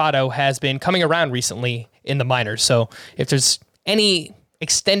Nick Pratto has been coming around recently in the minors. So if there's any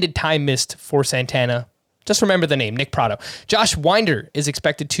extended time missed for Santana, just remember the name, Nick Pratto. Josh Winder is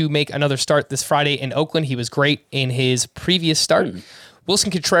expected to make another start this Friday in Oakland. He was great in his previous start. Wilson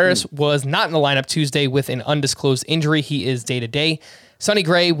Contreras was not in the lineup Tuesday with an undisclosed injury. He is day-to-day. Sonny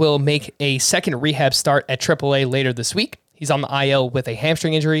Gray will make a second rehab start at AAA later this week. He's on the IL with a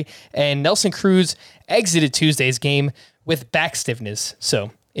hamstring injury, and Nelson Cruz exited Tuesday's game with back stiffness.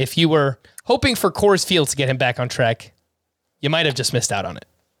 So if you were hoping for Coors Field to get him back on track, you might have just missed out on it,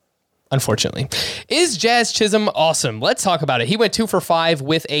 unfortunately. Is Jazz Chisholm awesome? Let's talk about it. He went 2 for 5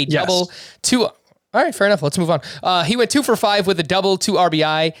 with a double. All right, fair enough. Let's move on. He went 2 for 5 with a double, 2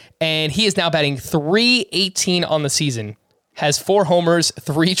 RBI, and he is now batting .318 on the season. Has 4 homers,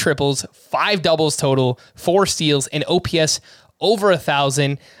 3 triples, 5 doubles total, 4 steals, and OPS over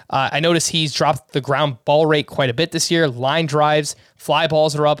 1,000. I noticed he's dropped the ground ball rate quite a bit this year. Line drives, fly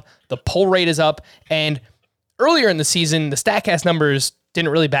balls are up, the pull rate is up, and earlier in the season, the StatCast numbers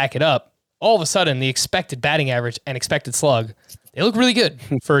didn't really back it up. All of a sudden, the expected batting average and expected slug, they look really good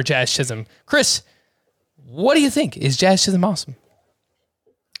for Jazz Chisholm. Chris, what do you think? Is Jazz Chisholm awesome?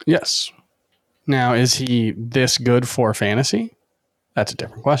 Yes. Now, is he this good for fantasy? That's a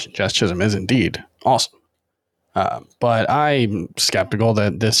different question. Jazz Chisholm is indeed awesome. But I'm skeptical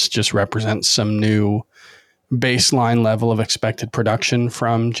that this just represents some new baseline level of expected production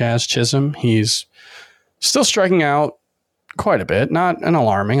from Jazz Chisholm. He's still striking out quite a bit, not an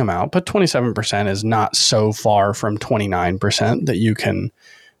alarming amount, but 27% is not so far from 29% that you can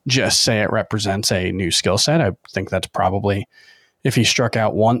just say it represents a new skill set. I think that's probably, if he struck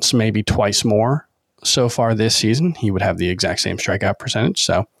out once, maybe twice more so far this season, he would have the exact same strikeout percentage.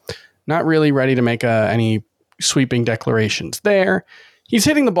 So not really ready to make any sweeping declarations there. He's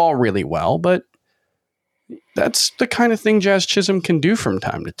hitting the ball really well, but that's the kind of thing Jazz Chisholm can do from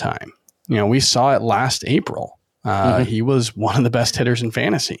time to time. You know, we saw it last April. He was one of the best hitters in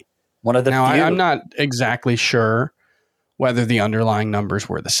fantasy. One of the now, few. I'm not exactly sure whether the underlying numbers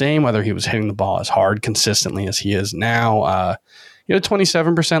were the same, whether he was hitting the ball as hard consistently as he is now. He had a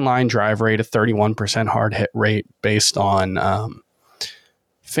 27% line drive rate, a 31% hard hit rate based on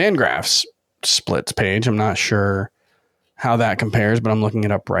Fangraphs splits page. I'm not sure how that compares, but I'm looking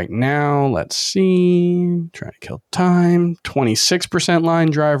it up right now. Let's see. Try to kill time. 26%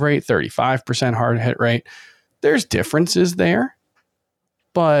 line drive rate, 35% hard hit rate. There's differences there,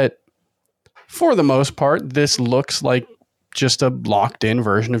 but for the most part, this looks like just a locked in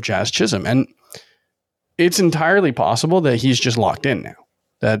version of Jazz Chisholm. And it's entirely possible that he's just locked in now,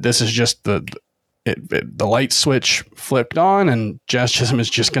 that this is just the light switch flipped on and Jazz Chisholm is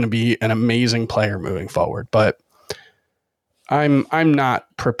just going to be an amazing player moving forward. But I'm not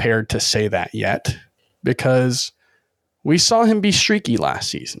prepared to say that yet because we saw him be streaky last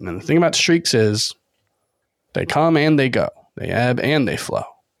season. And the thing about streaks is they come and they go. They ebb and they flow.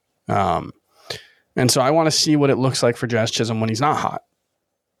 And so I want to see what it looks like for Jazz Chisholm when he's not hot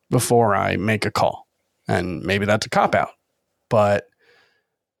before I make a call. And maybe that's a cop-out. But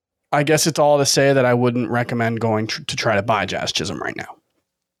I guess it's all to say that I wouldn't recommend going to try to buy Jazz Chisholm right now.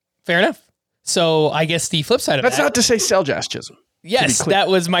 Fair enough. So I guess the flip side of that's that... not to say sell Jazz Chisholm. Yes, that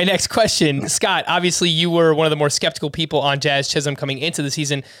was my next question. Scott, obviously you were one of the more skeptical people on Jazz Chisholm coming into the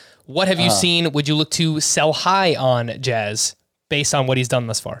season. What have you seen? Would you look to sell high on Jazz based on what he's done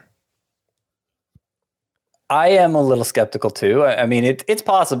thus far? I am a little skeptical too. I mean, it's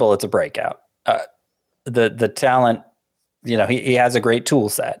possible it's a breakout. The talent, you know, he has a great tool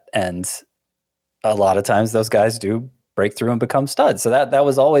set, and a lot of times those guys do break through and become studs. So that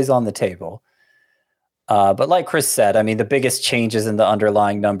was always on the table. But like Chris said, I mean, the biggest changes in the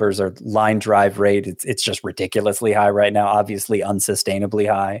underlying numbers are line drive rate. It's just ridiculously high right now, obviously unsustainably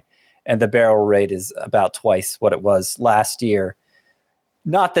high. And the barrel rate is about twice what it was last year.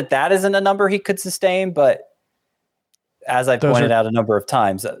 Not that isn't a number he could sustain, but as I pointed out a number of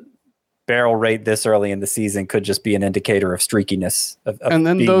times, barrel rate this early in the season could just be an indicator of streakiness. And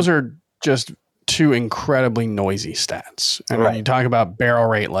then those are just two incredibly noisy stats. And when you talk about barrel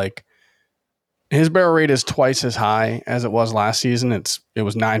rate, like his barrel rate is twice as high as it was last season. It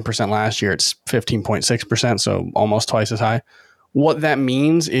was 9% last year. It's 15.6%, so almost twice as high. What that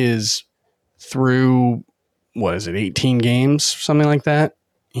means is through, 18 games, something like that,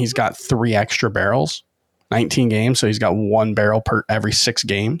 he's got 3 extra barrels. 19 games, so he's got 1 barrel per every 6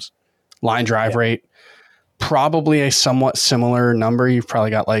 games. line drive rate, probably a somewhat similar number. You've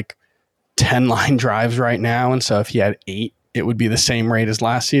probably got like 10 line drives right now. And so if he had 8, it would be the same rate as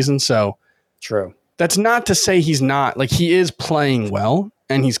last season. So true. That's not to say he's not, like, he is playing well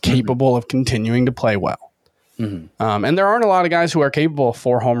and he's capable of continuing to play well. And there aren't a lot of guys who are capable of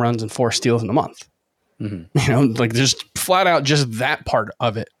 4 home runs and 4 steals in a month. You know, like, just flat out, just that part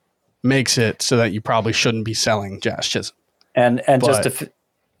of it makes it so that you probably shouldn't be selling Jazz Chisholm. And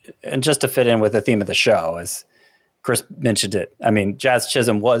just to fit in with the theme of the show, as Chris mentioned it, I mean, Jazz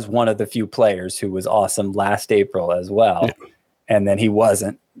Chisholm was one of the few players who was awesome last April as well. Yeah. And then he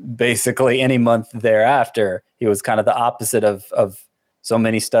wasn't basically any month thereafter. He was kind of the opposite of so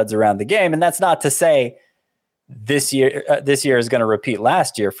many studs around the game. And that's not to say this year is going to repeat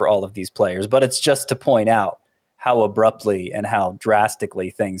last year for all of these players, but it's just to point out how abruptly and how drastically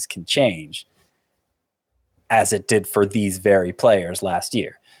things can change, as it did for these very players last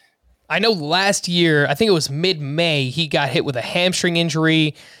year. I know last year, I think it was mid-May, he got hit with a hamstring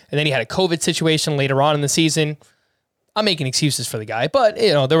injury, and then he had a COVID situation later on in the season. I'm making excuses for the guy, but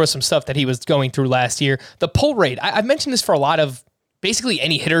there was some stuff that he was going through last year. The pull rate, I've mentioned this for a lot of basically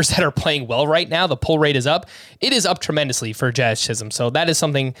any hitters that are playing well right now. The pull rate is up. It is up tremendously for Jazz Chisholm, so that is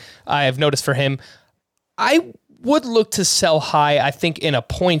something I have noticed for him. I would look to sell high, I think, in a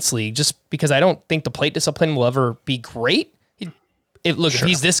points league, just because I don't think the plate discipline will ever be great. If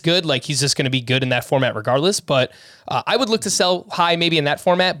he's this good, like, he's just going to be good in that format regardless. But I would look to sell high maybe in that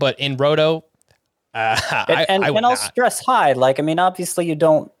format, but in Roto, I'll stress high. Like, I mean, obviously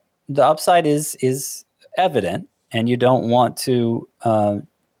the upside is evident, and you don't want to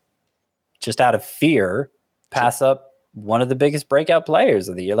just out of fear pass up one of the biggest breakout players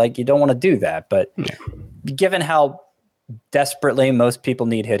of the year. Like, you don't want to do that. But given how desperately most people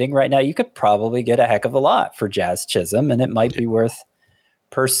need hitting right now, you could probably get a heck of a lot for Jazz Chisholm, and it might be worth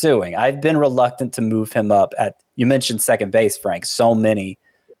pursuing. I've been reluctant to move him up you mentioned second base, Frank. So many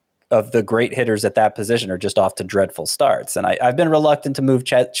of the great hitters at that position are just off to dreadful starts. And I've been reluctant to move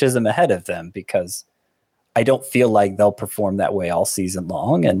Chisholm ahead of them because I don't feel like they'll perform that way all season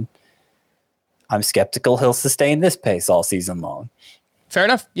long. And I'm skeptical he'll sustain this pace all season long. Fair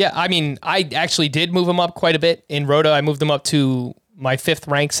enough. Yeah, I mean, I actually did move him up quite a bit in Roto. I moved him up to my 5th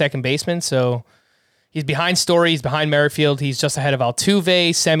ranked second baseman. So he's behind Story, he's behind Merrifield. He's just ahead of Altuve,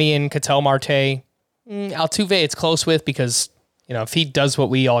 Semien, Ketel Marte. Altuve it's close with because, if he does what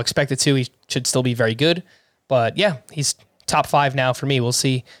we all expected to, he should still be very good. But yeah, he's top 5 now for me. We'll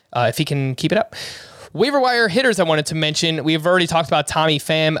see if he can keep it up. Waiver wire hitters I wanted to mention. We've already talked about Tommy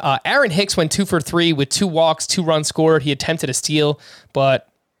Pham. Aaron Hicks went 2 for 3 with 2 walks, 2 runs scored. He attempted a steal, but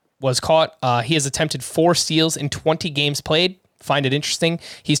was caught. He has attempted 4 steals in 20 games played. Find it interesting.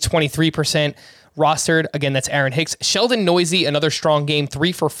 He's 23% rostered. Again, that's Aaron Hicks. Sheldon Noisy, another strong game,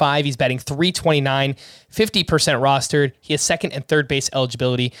 3 for 5. He's batting .329, 50% rostered. He has second and third base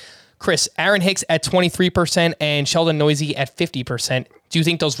eligibility. Chris, Aaron Hicks at 23% and Sheldon Noisy at 50%. Do you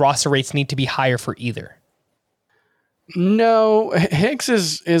think those roster rates need to be higher for either? No, Hicks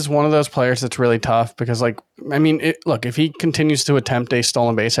is one of those players that's really tough because, look, if he continues to attempt a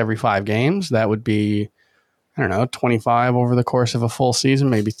stolen base every 5 games, that would be, 25 over the course of a full season,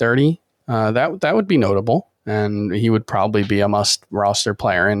 maybe 30. That would be notable, and he would probably be a must roster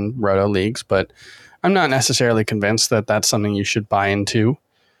player in Roto leagues, but I'm not necessarily convinced that that's something you should buy into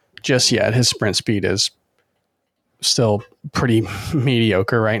just yet. His sprint speed is still pretty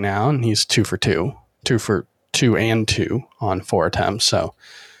mediocre right now, and he's 2 for 2 and 2 on 4 attempts. So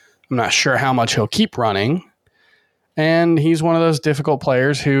I'm not sure how much he'll keep running. And he's one of those difficult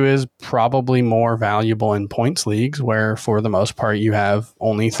players who is probably more valuable in points leagues where, for the most part, you have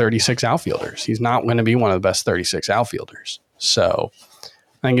only 36 outfielders. He's not going to be one of the best 36 outfielders. So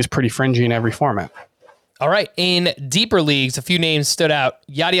I think he's pretty fringy in every format. All right. In deeper leagues, a few names stood out.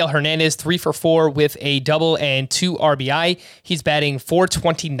 Yadiel Hernandez, 3 for 4 with a double and 2 RBI. He's batting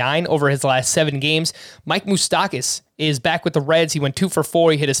 .429 over his last 7 games. Mike Moustakas is back with the Reds. He went 2 for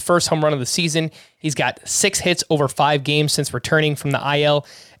 4. He hit his first home run of the season. He's got 6 hits over 5 games since returning from the IL.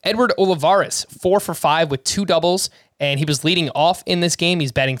 Edward Olivares, 4 for 5 with 2 doubles, and he was leading off in this game.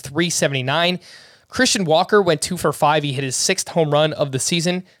 He's batting .379. Christian Walker went 2 for 5. He hit his 6th home run of the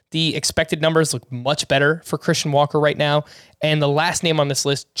season. The expected numbers look much better for Christian Walker right now. And the last name on this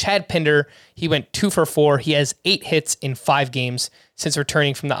list, Chad Pinder, he went 2 for 4. He has 8 hits in 5 games since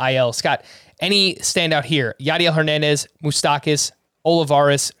returning from the IL. Scott, any standout here? Yadiel Hernandez, Moustakas,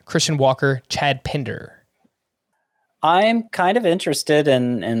 Olivares, Christian Walker, Chad Pinder. I'm kind of interested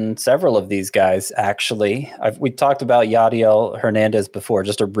in several of these guys, actually. We talked about Yadiel Hernandez before,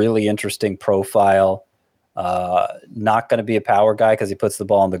 just a really interesting profile. Not going to be a power guy because he puts the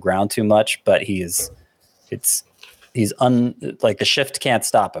ball on the ground too much, but he's like the shift can't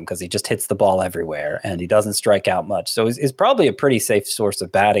stop him because he just hits the ball everywhere and he doesn't strike out much. So he's probably a pretty safe source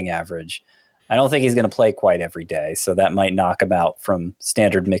of batting average. I don't think he's going to play quite every day, so that might knock him out from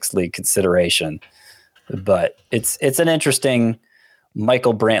standard mixed league consideration. But it's an interesting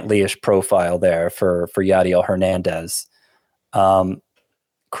Michael Brantley-ish profile there for Yadiel Hernandez.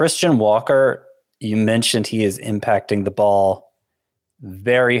 Christian Walker, you mentioned he is impacting the ball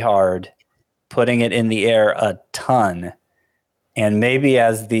very hard, putting it in the air a ton, and maybe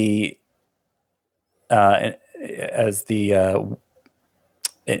as the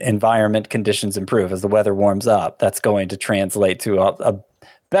environment conditions improve, as the weather warms up, that's going to translate to a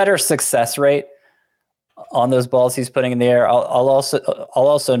better success rate on those balls he's putting in the air. I'll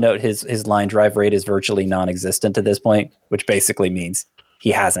also note his line drive rate is virtually non-existent at this point, which basically means he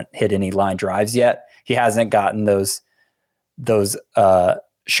hasn't hit any line drives yet. He hasn't gotten those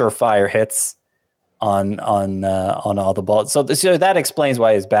surefire hits on all the balls. So that explains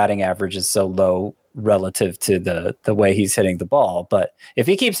why his batting average is so low relative to the way he's hitting the ball. But if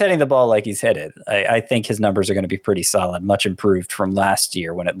he keeps hitting the ball like he's hit it, I think his numbers are going to be pretty solid, much improved from last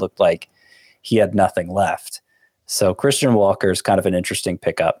year when it looked like he had nothing left. So Christian Walker is kind of an interesting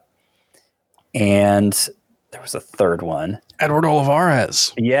pickup. And there was a third one. Edward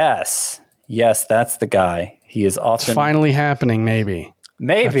Olivares. Yes, that's the guy. He is often... It's finally happening, maybe.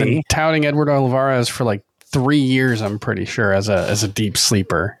 I've been touting Edward Olivares for like 3 years, I'm pretty sure, as a deep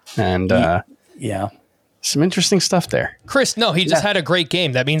sleeper. And yeah, some interesting stuff there. Chris, no, he just had a great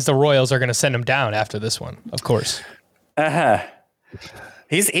game. That means the Royals are going to send him down after this one, of course.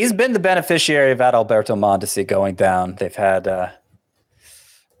 He's been the beneficiary of Adalberto Mondesi going down. They've had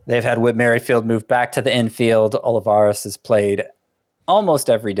Whit Merrifield move back to the infield. Olivares has played almost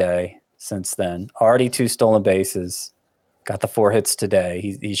every day since then. Already 2 stolen bases. Got the 4 hits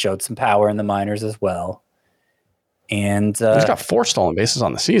today. He showed some power in the minors as well. And he's got 4 stolen bases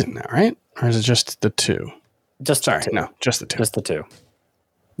on the season now, right? Or is it just the 2? Just the 2. No, just the 2. Just the 2.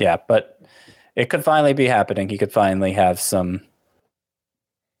 Yeah, but it could finally be happening. He could finally have some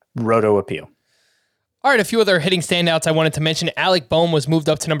roto appeal. All right, a few other hitting standouts I wanted to mention. Alec Bohm was moved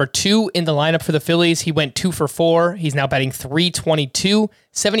up to number 2 in the lineup for the Phillies. He went 2 for 4. He's now batting .322,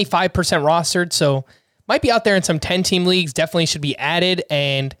 75% rostered, so might be out there in some 10-team leagues. Definitely should be added.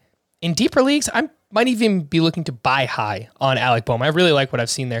 And in deeper leagues, I might even be looking to buy high on Alec Bohm. I really like what I've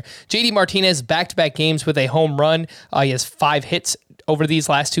seen there. JD Martinez, back-to-back games with a home run. He has 5 hits over these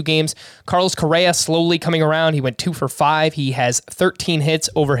last 2 games. Carlos Correa slowly coming around. He went 2 for 5. He has 13 hits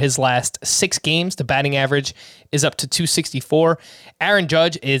over his last 6 games. The batting average is up to .264. Aaron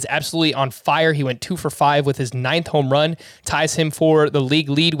Judge is absolutely on fire. He went 2 for 5 with his 9th home run. Ties him for the league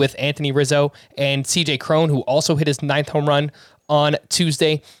lead with Anthony Rizzo and CJ Cron, who also hit his 9th home run on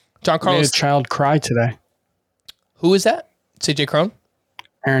Tuesday. John Carlos made a child cry today. Who is that? CJ Cron?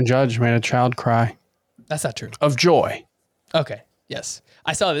 Aaron Judge made a child cry. That's not true. Of joy. Okay. Yes.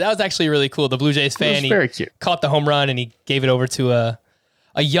 I saw that. That was actually really cool. The Blue Jays fan, very cute. Caught the home run and he gave it over to a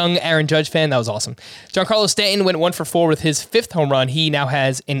young Aaron Judge fan. That was awesome. Giancarlo Stanton went 1 for 4 with his 5th home run. He now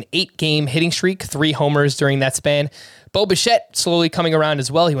has an 8-game hitting streak, 3 homers during that span. Bo Bichette slowly coming around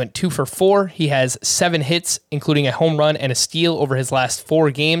as well. He went 2 for 4. He has 7 hits, including a home run and a steal over his last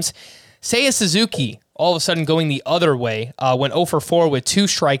 4 games. Seiya Suzuki, all of a sudden going the other way, went 0 for 4 with 2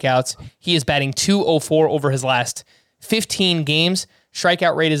 strikeouts. He is batting .204 over his last 15 games.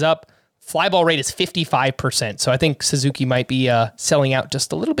 Strikeout rate is up. Fly ball rate is 55%. So I think Suzuki might be selling out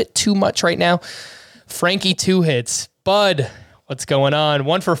just a little bit too much right now. Frankie 2 hits. Bud, what's going on?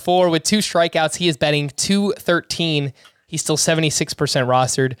 1 for 4 with 2 strikeouts. He is batting .213. He's still 76%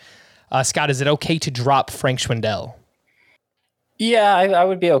 rostered. Scott, is it okay to drop Frank Schwindel? Yeah, I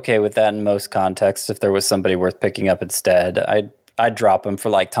would be okay with that in most contexts. If there was somebody worth picking up instead, I'd drop him for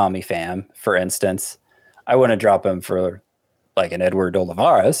like Tommy Pham, for instance. I wouldn't drop him for like an Edward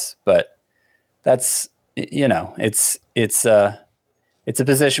Olivares, but that's, it's a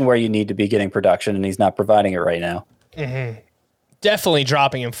position where you need to be getting production, and he's not providing it right now. Mm-hmm. Definitely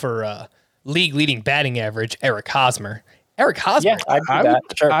dropping him for league-leading batting average, Eric Hosmer. Eric Hosmer. Yeah, I'd do that.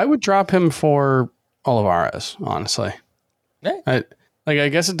 Sure. I would drop him for Olivares, honestly. Yeah. I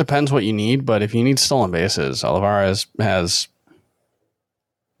guess it depends what you need, but if you need stolen bases, Olivares has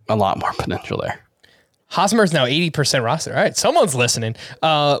a lot more potential there. Hosmer is now 80% roster. All right, someone's listening.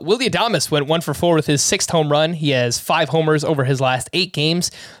 Willy Adames went 1 for 4 with his 6th home run. He has 5 homers over his last 8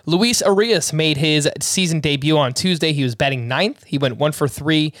 games. Luis Arias made his season debut on Tuesday. He was batting 9th. He went 1 for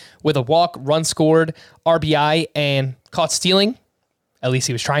 3 with a walk, run scored, RBI, and caught stealing. At least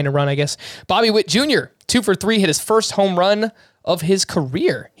he was trying to run, I guess. Bobby Witt Jr., 2 for 3, hit his first home run of his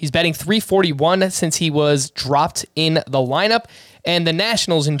career. He's batting .341 since he was dropped in the lineup. And the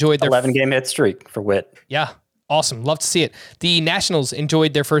Nationals enjoyed their 11-game hit streak for Witt. Yeah, awesome. Love to see it. The Nationals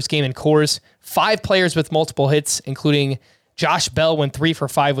enjoyed their first game in Coors. 5 players with multiple hits, including Josh Bell went 3 for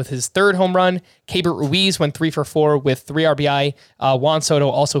 5 with his third home run. Keibert Ruiz went 3 for 4 with 3 RBI. Juan Soto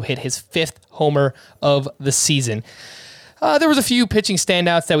also hit his 5th homer of the season. There was a few pitching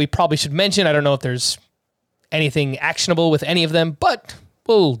standouts that we probably should mention. I don't know if there's anything actionable with any of them, but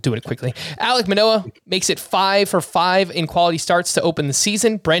we'll do it quickly. Alek Manoah makes it 5 for 5 in quality starts to open the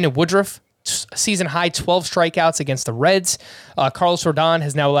season. Brandon Woodruff, season high 12 strikeouts against the Reds. Carlos Rodon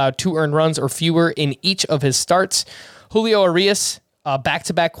has now allowed 2 earned runs or fewer in each of his starts. Julio Arias,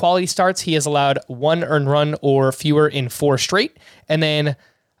 back-to-back quality starts. He has allowed 1 earned run or fewer in 4 straight. And then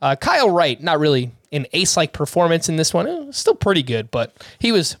Kyle Wright, not really an ace-like performance in this one. Still pretty good, but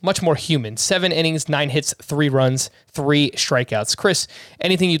he was much more human. 7 innings, 9 hits, 3 runs, 3 strikeouts. Chris,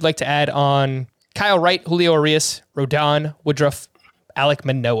 anything you'd like to add on Kyle Wright, Julio Arias, Rodon, Woodruff, Alek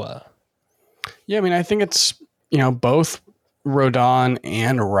Manoah? Yeah, I mean, I think it's, both Rodon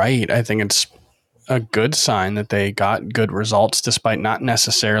and Wright. I think it's a good sign that they got good results despite not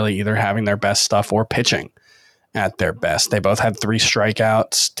necessarily either having their best stuff or pitching at their best. They both had 3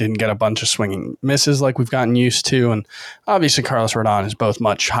 strikeouts, didn't get a bunch of swinging misses like we've gotten used to. And obviously Carlos Rodon is both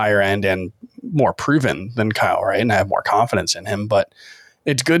much higher end and more proven than Kyle Wright, and I have more confidence in him. But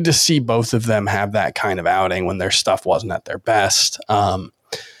it's good to see both of them have that kind of outing when their stuff wasn't at their best. And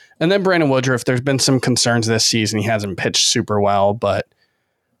then Brandon Woodruff, there's been some concerns this season. He hasn't pitched super well, but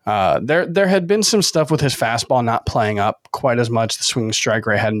there had been some stuff with his fastball not playing up quite as much. The swinging strike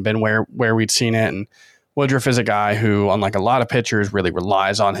rate hadn't been where we'd seen it. And Woodruff is a guy who, unlike a lot of pitchers, really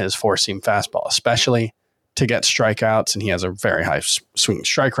relies on his 4-seam fastball, especially to get strikeouts. And he has a very high swinging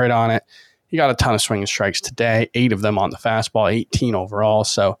strike rate on it. He got a ton of swinging strikes today, 8 of them on the fastball, 18 overall.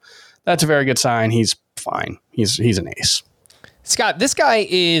 So that's a very good sign. He's fine. He's an ace. Scott, this guy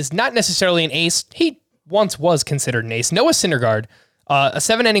is not necessarily an ace. He once was considered an ace. Noah Syndergaard, a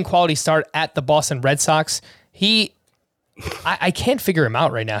 7-inning quality start at the Boston Red Sox. I can't figure him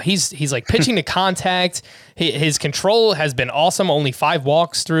out right now. He's like pitching to contact. His control has been awesome. Only 5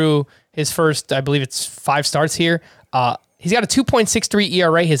 walks through his first, I believe it's 5 starts here. He's got a 2.63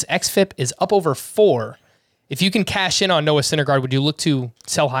 ERA. His xFIP is up over 4. If you can cash in on Noah Syndergaard, would you look to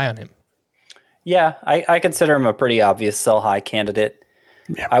sell high on him? Yeah, I consider him a pretty obvious sell high candidate.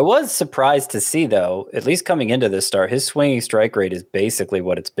 Yeah. I was surprised to see, though, at least coming into this start, his swinging strike rate is basically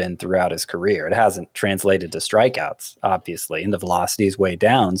what it's been throughout his career. It hasn't translated to strikeouts, obviously, and the velocity is way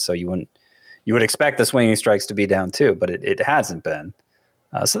down, so you would expect the swinging strikes to be down too, but it hasn't been.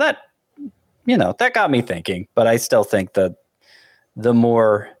 So that got me thinking, but I still think that the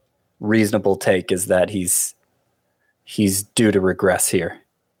more reasonable take is that he's due to regress here.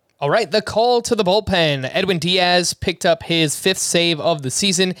 All right, the call to the bullpen. Edwin Diaz picked up his 5th save of the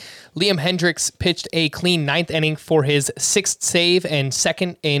season. Liam Hendriks pitched a clean 9th inning for his 6th save and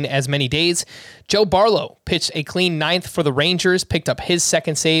 2nd in as many days. Joe Barlow pitched a clean 9th for the Rangers, picked up his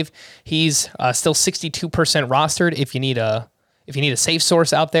 2nd save. He's still 62% rostered if you need a save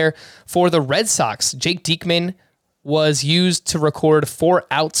source out there. For the Red Sox, Jake Diekman was used to record 4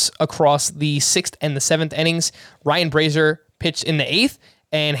 outs across the 6th and the 7th innings. Ryan Brazier pitched in the 8th.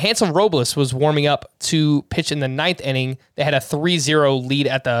 And Hansel Robles was warming up to pitch in the 9th inning. They had a 3-0 lead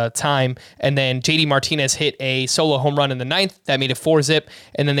at the time. And then JD Martinez hit a solo home run in the 9th. That made it 4-zip.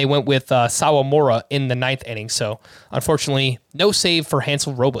 And then they went with Sawamura in the 9th inning. So unfortunately, no save for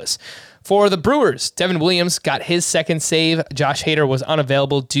Hansel Robles. For the Brewers, Devin Williams got his 2nd save. Josh Hader was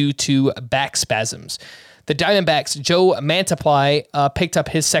unavailable due to back spasms. The Diamondbacks' Joe Mantiply picked up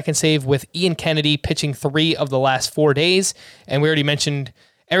his 2nd save with Ian Kennedy pitching 3 of the last 4 days. And we already mentioned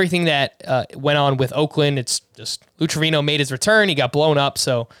everything that went on with Oakland. It's just Lou Trevino made his return. He got blown up.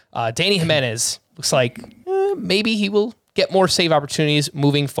 So Danny Jimenez looks like maybe he will get more save opportunities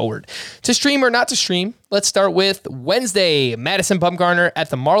moving forward. To stream or not to stream, let's start with Wednesday. Madison Bumgarner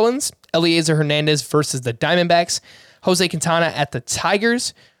at the Marlins. Eliezer Hernandez versus the Diamondbacks. Jose Quintana at the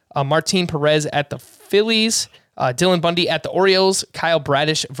Tigers. Martin Perez at the Phillies, Dylan Bundy at the Orioles, Kyle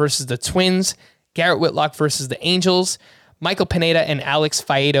Bradish versus the Twins, Garrett Whitlock versus the Angels, Michael Pineda and Alex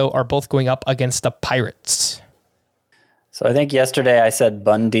Faedo are both going up against the Pirates. So I think yesterday I said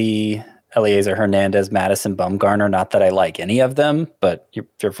Bundy, Eliezer Hernandez, Madison Bumgarner. Not that I like any of them, but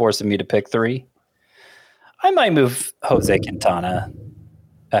you're forcing me to pick 3. I might move Jose Quintana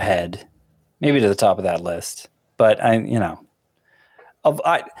ahead, maybe to the top of that list. But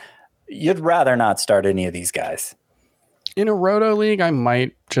you'd rather not start any of these guys. In a Roto league, I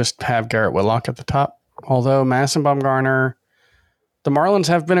might just have Garrett Whitlock at the top. Although Madison Bumgarner, the Marlins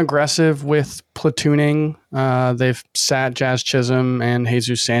have been aggressive with platooning. They've sat Jazz Chisholm and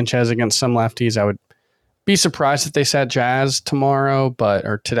Jesus Sanchez against some lefties. I would be surprised if they sat Jazz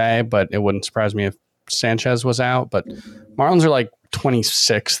today, but it wouldn't surprise me if Sanchez was out. But Marlins are like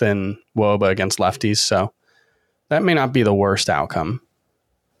 26th in WOBA against lefties, so that may not be the worst outcome.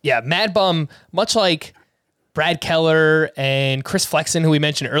 Yeah, Mad Bum, much like Brad Keller and Chris Flexen, who we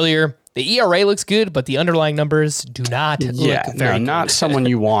mentioned earlier, the ERA looks good, but the underlying numbers do not look very good. Not someone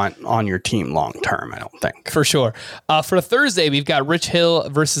you want on your team long term, I don't think. For sure. For Thursday, we've got Rich Hill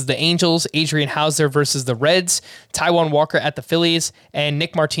versus the Angels, Adrian Hauser versus the Reds, Taijuan Walker at the Phillies, and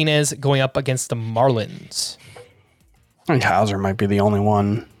Nick Martinez going up against the Marlins. I think Hauser might be the only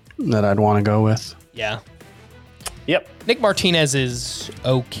one that I'd want to go with. Yeah. Yep. Nick Martinez is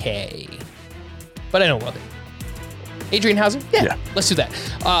okay, but I don't love it. Adrian Hauser? Yeah, let's do that.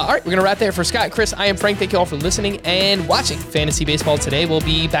 All right, we're going to wrap there. For Scott, Chris, I am Frank. Thank you all for listening and watching Fantasy Baseball today. We'll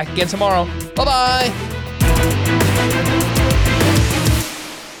be back again tomorrow. Bye-bye.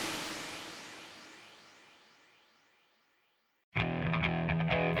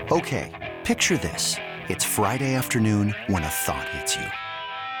 Okay, picture this. It's Friday afternoon when a thought hits you.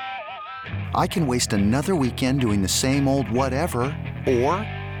 I can waste another weekend doing the same old whatever, or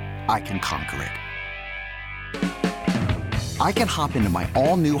I can conquer it. I can hop into my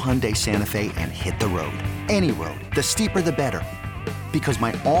all-new Hyundai Santa Fe and hit the road. Any road. The steeper, the better. Because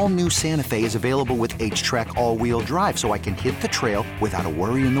my all-new Santa Fe is available with H-Track all-wheel drive, so I can hit the trail without a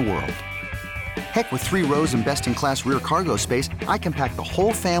worry in the world. Heck, with 3 rows and best-in-class rear cargo space, I can pack the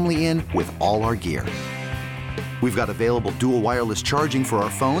whole family in with all our gear. We've got available dual wireless charging for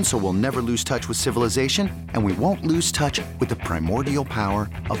our phones, so we'll never lose touch with civilization, and we won't lose touch with the primordial power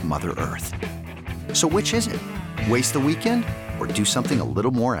of Mother Earth. So which is it? Waste the weekend or do something a little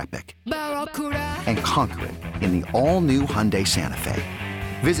more epic? And conquer it in the all-new Hyundai Santa Fe.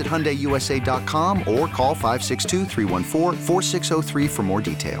 Visit HyundaiUSA.com or call 562-314-4603 for more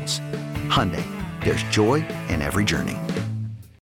details. Hyundai, there's joy in every journey.